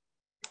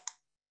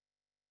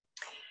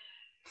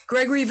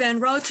 Gregory Van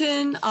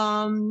Roten,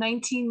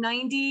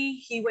 1990,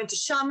 he went to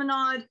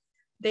Chaminade.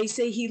 They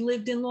say he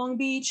lived in Long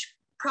Beach,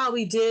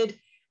 probably did,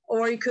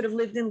 or he could have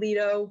lived in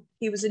Lido.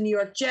 He was in New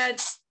York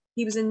Jets.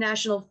 He was in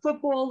National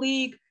Football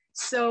League.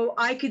 So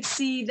I could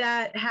see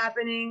that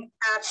happening,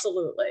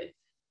 absolutely.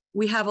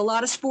 We have a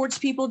lot of sports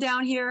people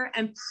down here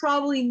and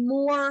probably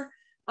more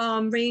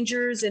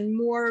Rangers and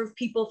more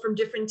people from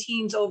different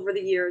teams over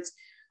the years.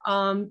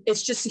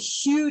 It's just a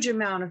huge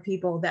amount of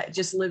people that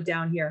just live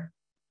down here.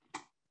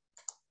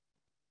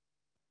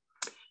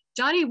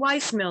 Johnny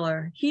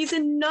Weissmiller, he's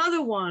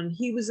another one.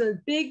 He was a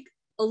big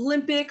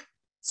Olympic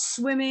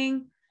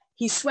swimming.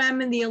 He swam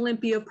in the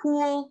Olympia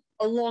pool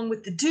along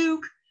with the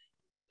Duke,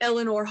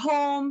 Eleanor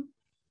Holm.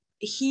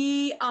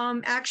 He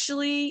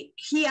actually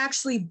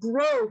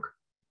broke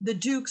the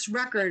Duke's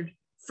record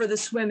for the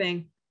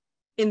swimming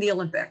in the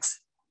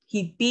Olympics.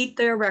 He beat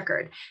their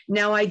record.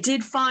 Now, I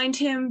did find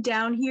him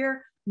down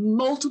here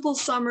multiple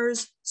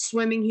summers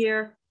swimming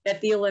here at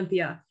the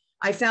Olympia.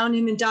 I found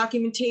him in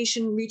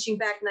documentation reaching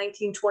back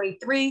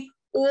 1923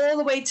 all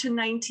the way to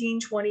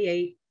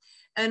 1928.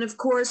 And of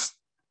course,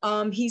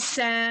 he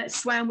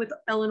swam with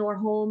Eleanor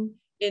Holm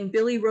in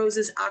Billy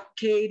Rose's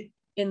Arcade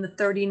in the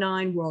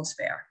 39 World's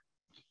Fair.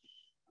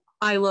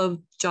 I love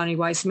Johnny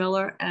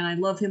Weissmiller, and I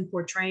love him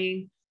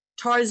portraying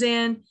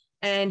Tarzan,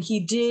 and he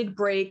did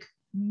break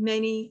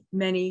many,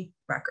 many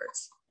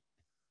records.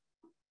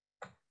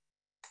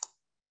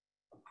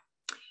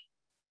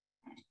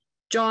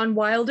 John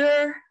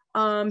Wilder,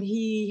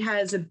 he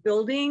has a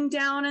building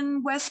down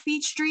in West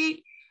Beach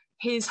Street.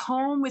 His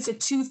home was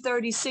at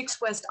 236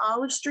 West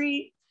Olive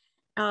Street.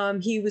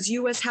 He was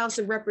U.S. House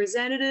of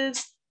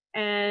Representatives,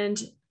 and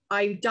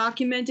I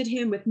documented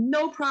him with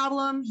no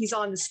problem. He's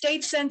on the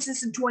state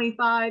census in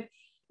 25.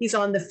 He's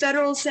on the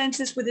federal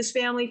census with his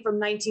family from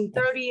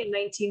 1930 and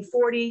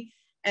 1940,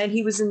 and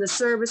he was in the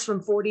service from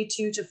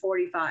 42 to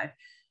 45.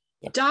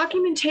 Yep.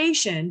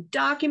 Documentation.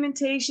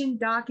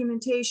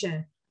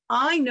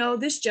 I know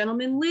this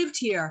gentleman lived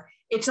here.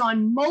 It's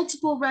on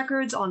multiple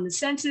records on the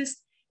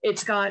census.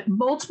 It's got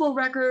multiple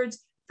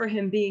records for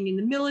him being in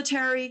the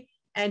military,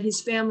 and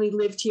his family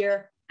lived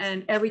here.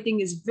 And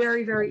everything is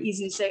very, very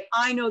easy to say,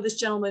 I know this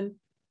gentleman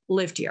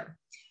lived here.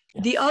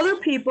 Yes. The other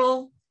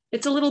people,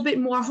 it's a little bit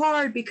more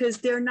hard because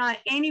they're not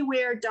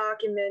anywhere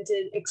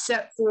documented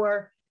except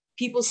for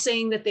people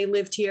saying that they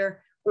lived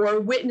here or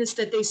witness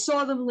that they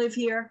saw them live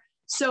here.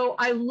 So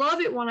I love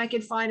it when I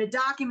can find a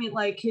document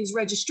like his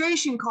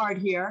registration card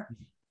here.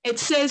 It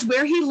says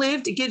where he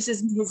lived. It gives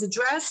his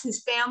address,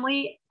 his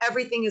family,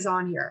 everything is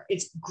on here.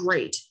 It's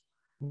great.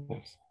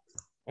 Yes.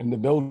 And the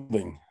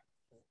building.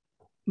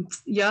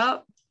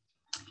 Yep.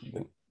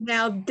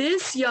 Now,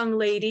 this young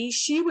lady,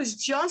 she was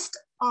just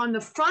on the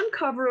front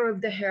cover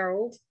of the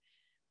Herald.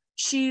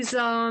 She's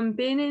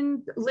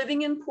been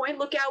living in Point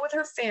Lookout with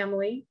her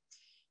family.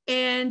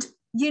 And,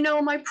 you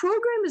know, my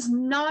program is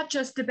not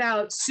just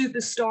about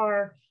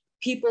superstar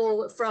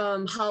people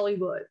from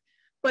Hollywood,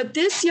 but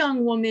this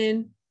young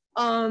woman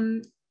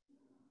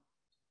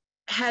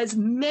has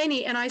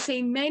many, and I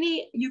say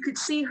many, you could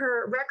see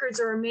her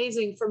records are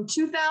amazing, from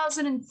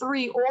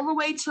 2003 all the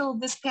way till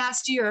this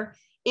past year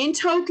in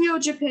Tokyo,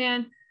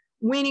 Japan,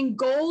 winning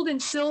gold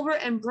and silver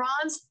and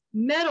bronze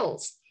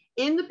medals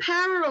in the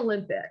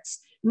Paralympics.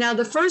 Now,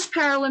 the first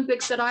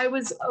Paralympics that I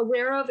was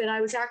aware of, and I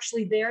was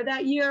actually there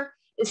that year,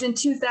 is in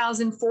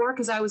 2004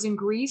 because I was in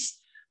Greece.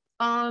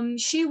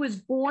 She was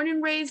born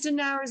and raised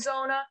in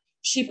Arizona.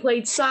 She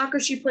played soccer,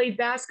 she played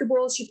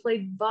basketball, she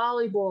played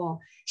volleyball.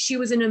 She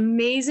was an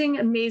amazing,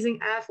 amazing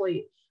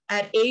athlete.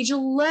 At age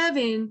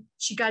 11,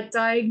 she got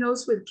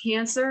diagnosed with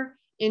cancer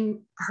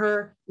in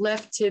her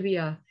left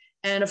tibia.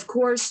 And of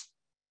course,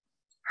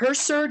 her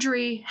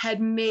surgery had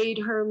made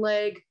her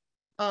leg,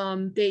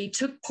 they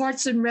took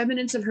parts and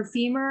remnants of her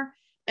femur,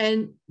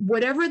 and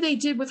whatever they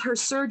did with her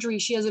surgery,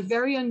 she has a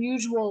very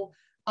unusual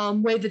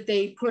way that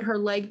they put her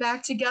leg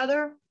back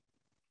together.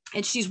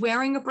 And she's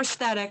wearing a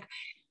prosthetic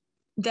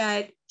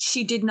that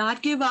she did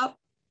not give up.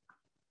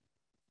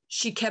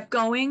 She kept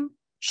going.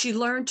 She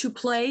learned to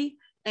play,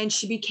 and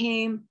she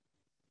became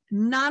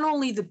not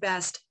only the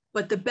best,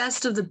 but the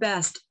best of the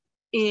best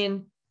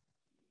in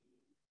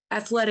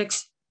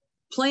athletics,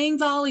 playing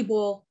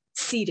volleyball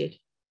seated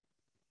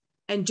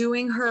and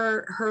doing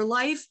her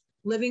life,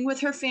 living with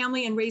her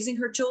family and raising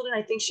her children.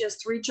 I think she has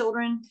 3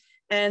 children,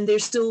 and they're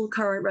still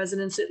current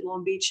residents at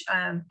Long Beach.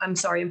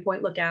 In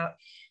Point Lookout.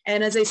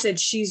 And as I said,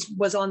 she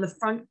was on the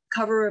front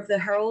cover of the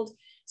Herald.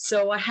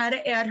 So I had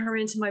to add her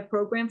into my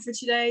program for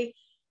today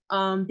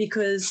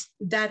because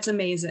that's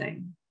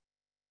amazing.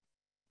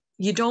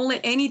 You don't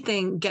let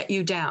anything get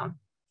you down.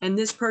 And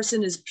this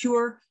person is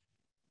pure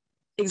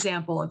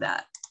example of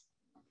that.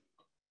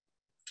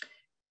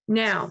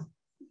 Now,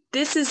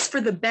 this is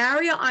for the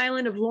barrier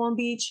island of Long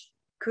Beach,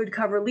 could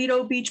cover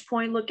Lido, Beach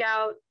Point,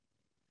 Lookout.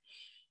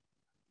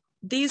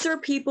 These are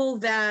people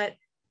that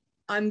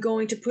I'm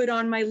going to put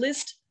on my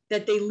list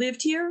that they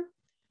lived here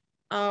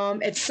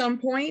at some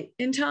point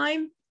in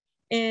time.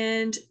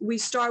 And we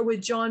start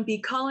with John B.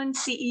 Cullen,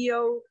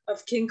 CEO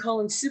of King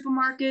Cullen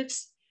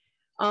Supermarkets,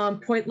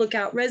 Point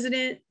Lookout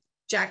resident,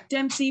 Jack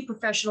Dempsey,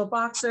 professional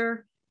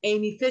boxer,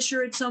 Amy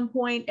Fisher at some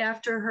point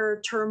after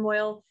her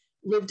turmoil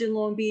lived in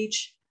Long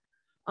Beach.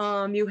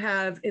 You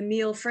have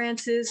Emile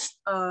Francis,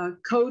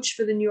 coach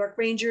for the New York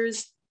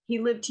Rangers. He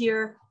lived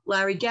here.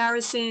 Larry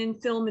Garrison,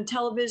 film and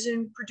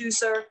television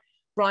producer.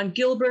 Ron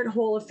Gilbert,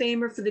 Hall of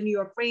Famer for the New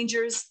York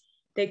Rangers.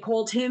 They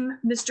called him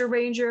Mr.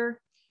 Ranger.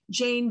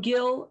 Jane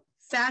Gill,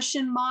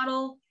 fashion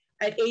model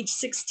at age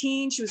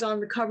 16. She was on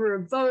the cover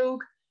of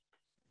Vogue.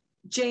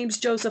 James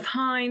Joseph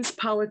Hines,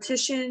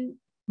 politician,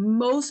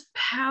 most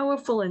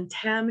powerful in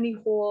Tammany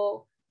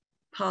Hall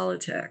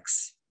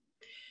politics.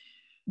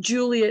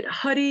 Juliet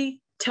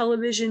Huddy,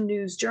 television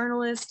news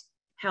journalist.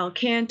 Hal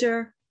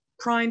Cantor,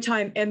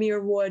 primetime Emmy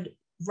Award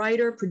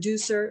writer,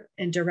 producer,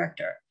 and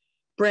director.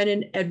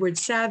 Brennan Edward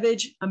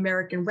Savage,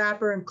 American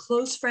rapper and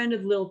close friend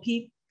of Lil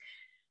Peep.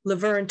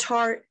 Laverne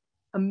Tart,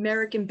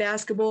 American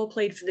basketball,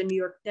 played for the New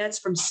York Nets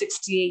from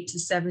 68 to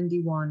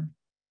 71.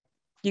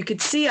 You could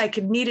see I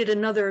needed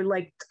another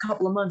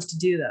couple of months to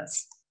do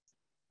this.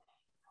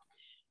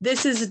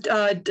 This is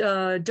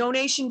a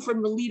donation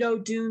from the Lido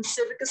Dunes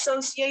Civic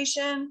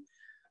Association.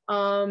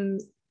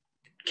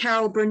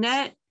 Carol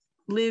Burnett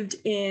lived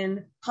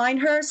in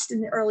Pinehurst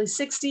in the early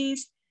 60s.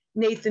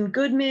 Nathan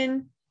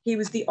Goodman, he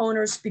was the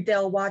owner of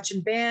Spidell Watch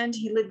and Band.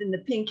 He lived in the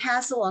Pink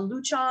Castle on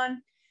Luchon.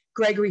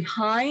 Gregory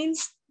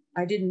Hines,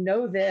 I didn't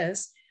know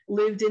this,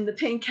 lived in the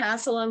Pink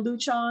Castle on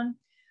Luchon.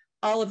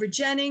 Oliver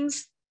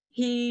Jennings,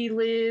 he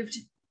lived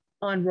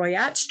on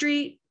Royat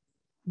Street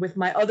with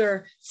my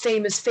other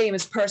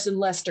famous person,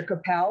 Lester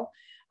Capel.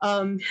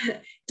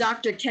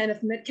 Dr.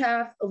 Kenneth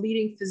Metcalf, a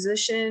leading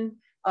physician,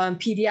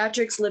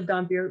 pediatrics, lived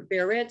on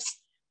Biarritz.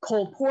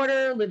 Cole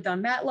Porter lived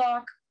on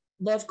Matlock.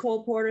 Love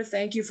Cole Porter.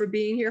 Thank you for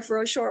being here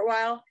for a short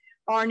while.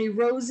 Arnie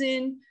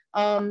Rosen,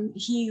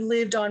 he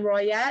lived on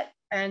Royat.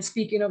 And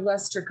speaking of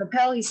Lester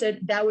Capel, he said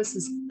that was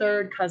his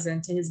 3rd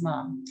cousin to his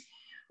mom.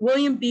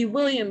 William B.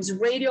 Williams,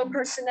 radio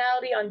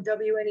personality on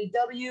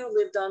WNEW,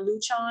 lived on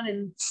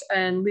Luchon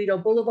and Lido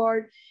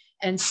Boulevard.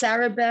 And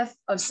Sarah Beth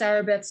of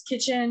Sarah Beth's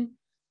Kitchen,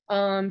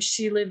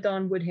 she lived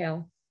on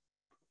Woodhale.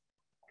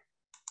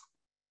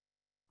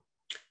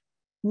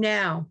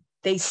 Now,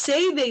 they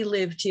say they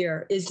lived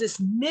here. Is this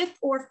myth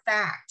or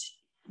fact?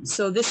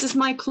 So this is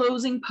my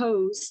closing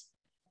pose.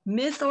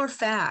 Myth or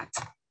fact?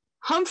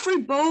 Humphrey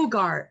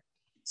Bogart,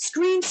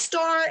 screen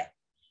star,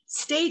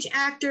 stage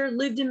actor,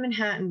 lived in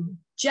Manhattan.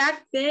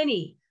 Jack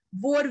Benny,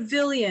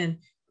 vaudevillian,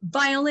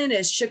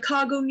 violinist,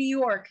 Chicago, New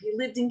York. He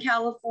lived in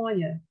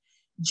California.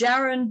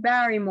 Jaron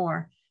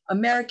Barrymore,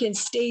 American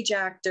stage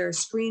actor,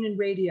 screen and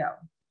radio.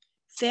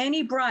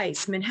 Fanny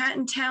Bryce,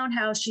 Manhattan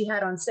townhouse she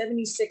had on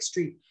 76th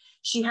Street.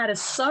 She had a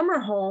summer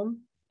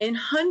home in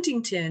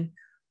Huntington,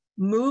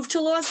 moved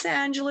to Los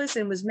Angeles,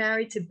 and was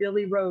married to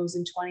Billy Rose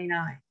in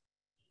 29.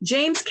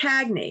 James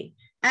Cagney,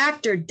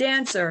 actor,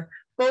 dancer,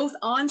 both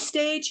on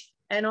stage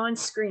and on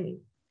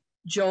screen.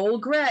 Joel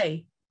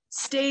Grey,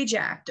 stage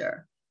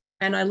actor,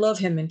 and I love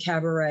him in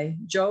Cabaret.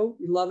 Joe,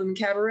 you love him in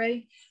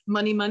Cabaret?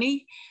 Money,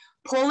 money.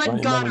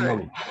 Paulette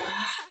Goddard.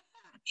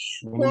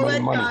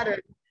 Paulette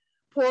Goddard.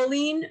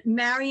 Pauline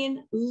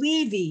Marion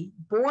Levy,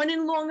 born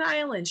in Long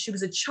Island. She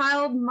was a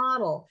child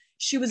model.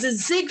 She was a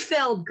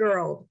Ziegfeld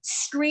girl,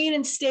 screen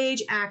and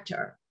stage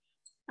actor.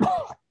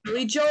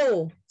 Billy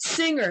Joel,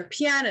 singer,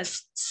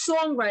 pianist,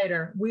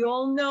 songwriter. We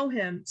all know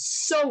him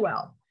so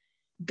well.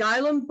 Guy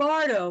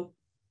Lombardo,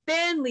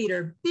 band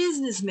leader,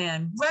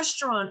 businessman,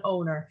 restaurant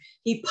owner.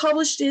 He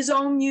published his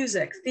own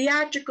music,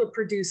 theatrical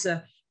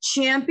producer,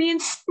 champion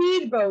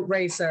speedboat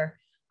racer.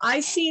 I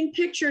seen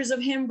pictures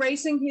of him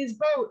racing his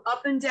boat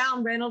up and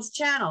down Reynolds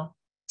Channel.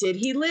 Did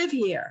he live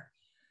here?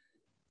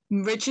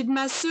 Richard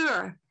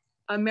Masur,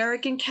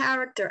 American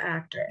character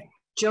actor.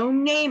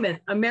 Joan Namath,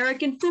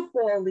 American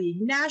Football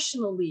League,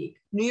 National League,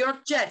 New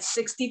York Jets,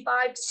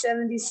 65 to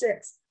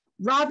 76.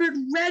 Robert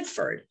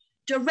Redford,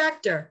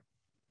 director,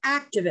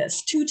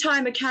 activist,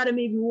 two-time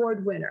Academy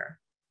Award winner.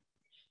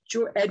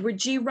 Edward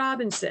G.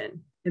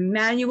 Robinson,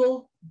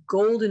 Emmanuel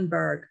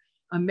Goldenberg,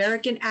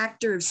 American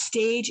actor of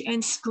stage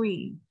and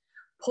screen.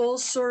 Paul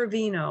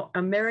Sorvino,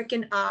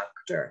 American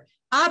actor,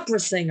 opera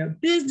singer,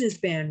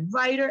 businessman,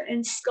 writer,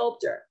 and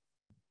sculptor.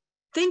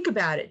 Think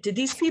about it. Did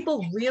these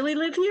people really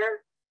live here?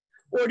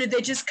 Or did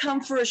they just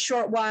come for a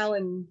short while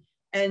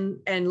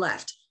and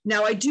left?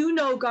 Now, I do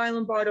know Guy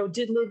Lombardo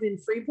did live in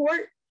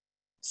Freeport.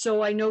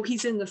 So I know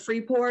he's in the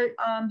Freeport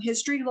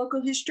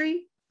local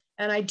history.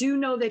 And I do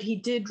know that he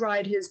did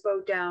ride his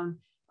boat down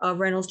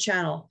Reynolds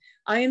Channel.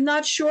 I am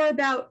not sure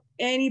about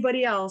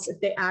anybody else if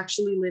they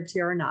actually lived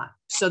here or not.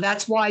 So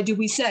that's why do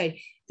we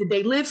say, did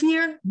they live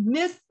here?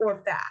 Myth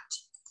or fact?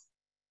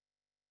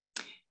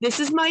 This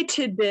is my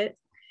tidbit.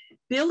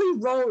 Billy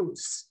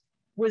Rose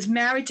was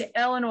married to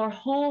Eleanor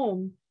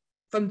Holm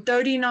from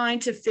 39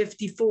 to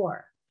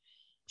 54.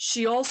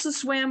 She also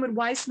swam with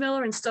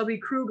Weissmiller and Stubby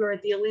Kruger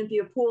at the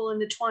Olympia pool in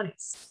the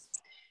 20s.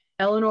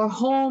 Eleanor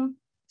Holm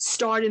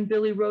starred in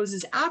Billy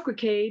Rose's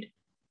Aquacade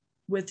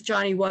with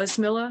Johnny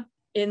Weissmiller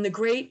in the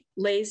Great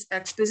Lace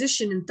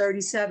Exposition in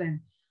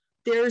 37.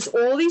 There's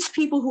all these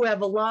people who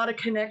have a lot of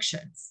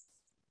connections.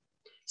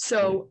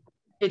 So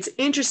it's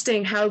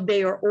interesting how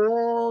they are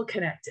all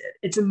connected.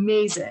 It's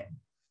amazing.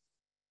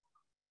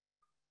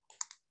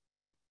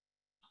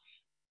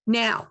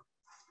 Now,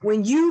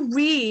 when you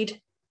read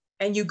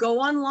and you go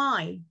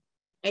online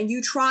and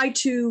you try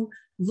to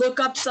look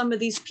up some of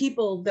these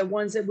people, the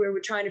ones that we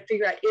were trying to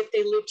figure out if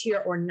they lived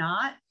here or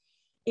not,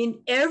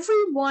 in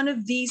every one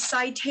of these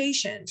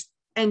citations,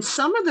 and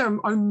some of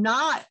them are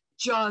not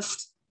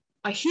just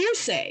a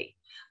hearsay.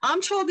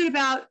 I'm talking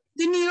about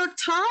the New York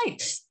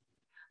Times.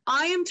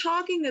 I am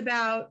talking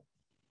about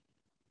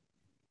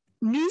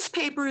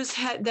newspapers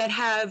that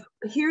have,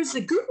 here's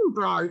the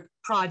Gutenberg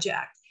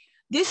Project.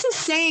 This is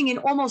saying in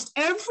almost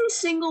every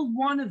single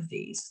one of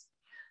these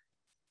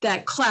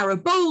that Clara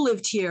Bow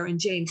lived here and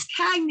James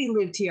Cagney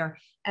lived here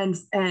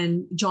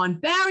and John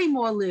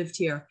Barrymore lived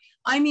here.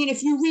 I mean,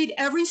 if you read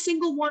every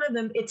single one of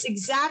them, it's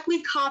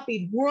exactly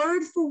copied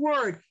word for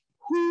word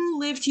who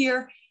lived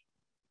here.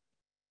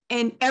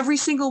 And every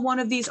single one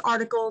of these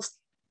articles,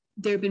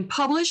 they've been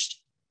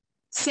published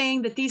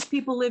saying that these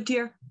people lived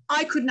here.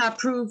 I could not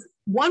prove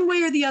one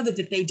way or the other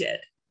that they did.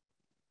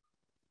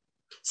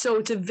 So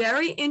it's a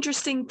very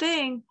interesting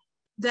thing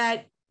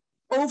that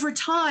over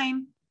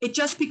time, it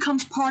just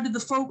becomes part of the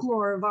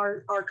folklore of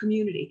our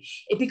community.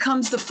 It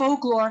becomes the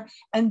folklore.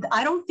 And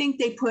I don't think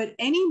they put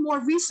any more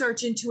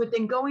research into it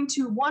than going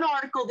to one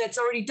article that's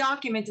already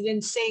documented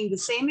and saying the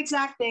same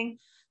exact thing.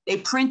 They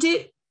print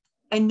it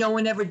and no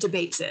one ever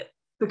debates it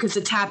because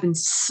it's happened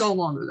so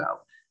long ago.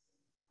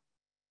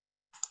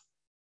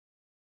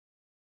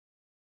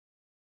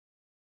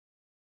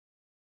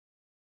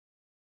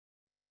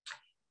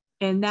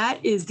 And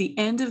that is the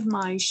end of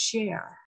my share.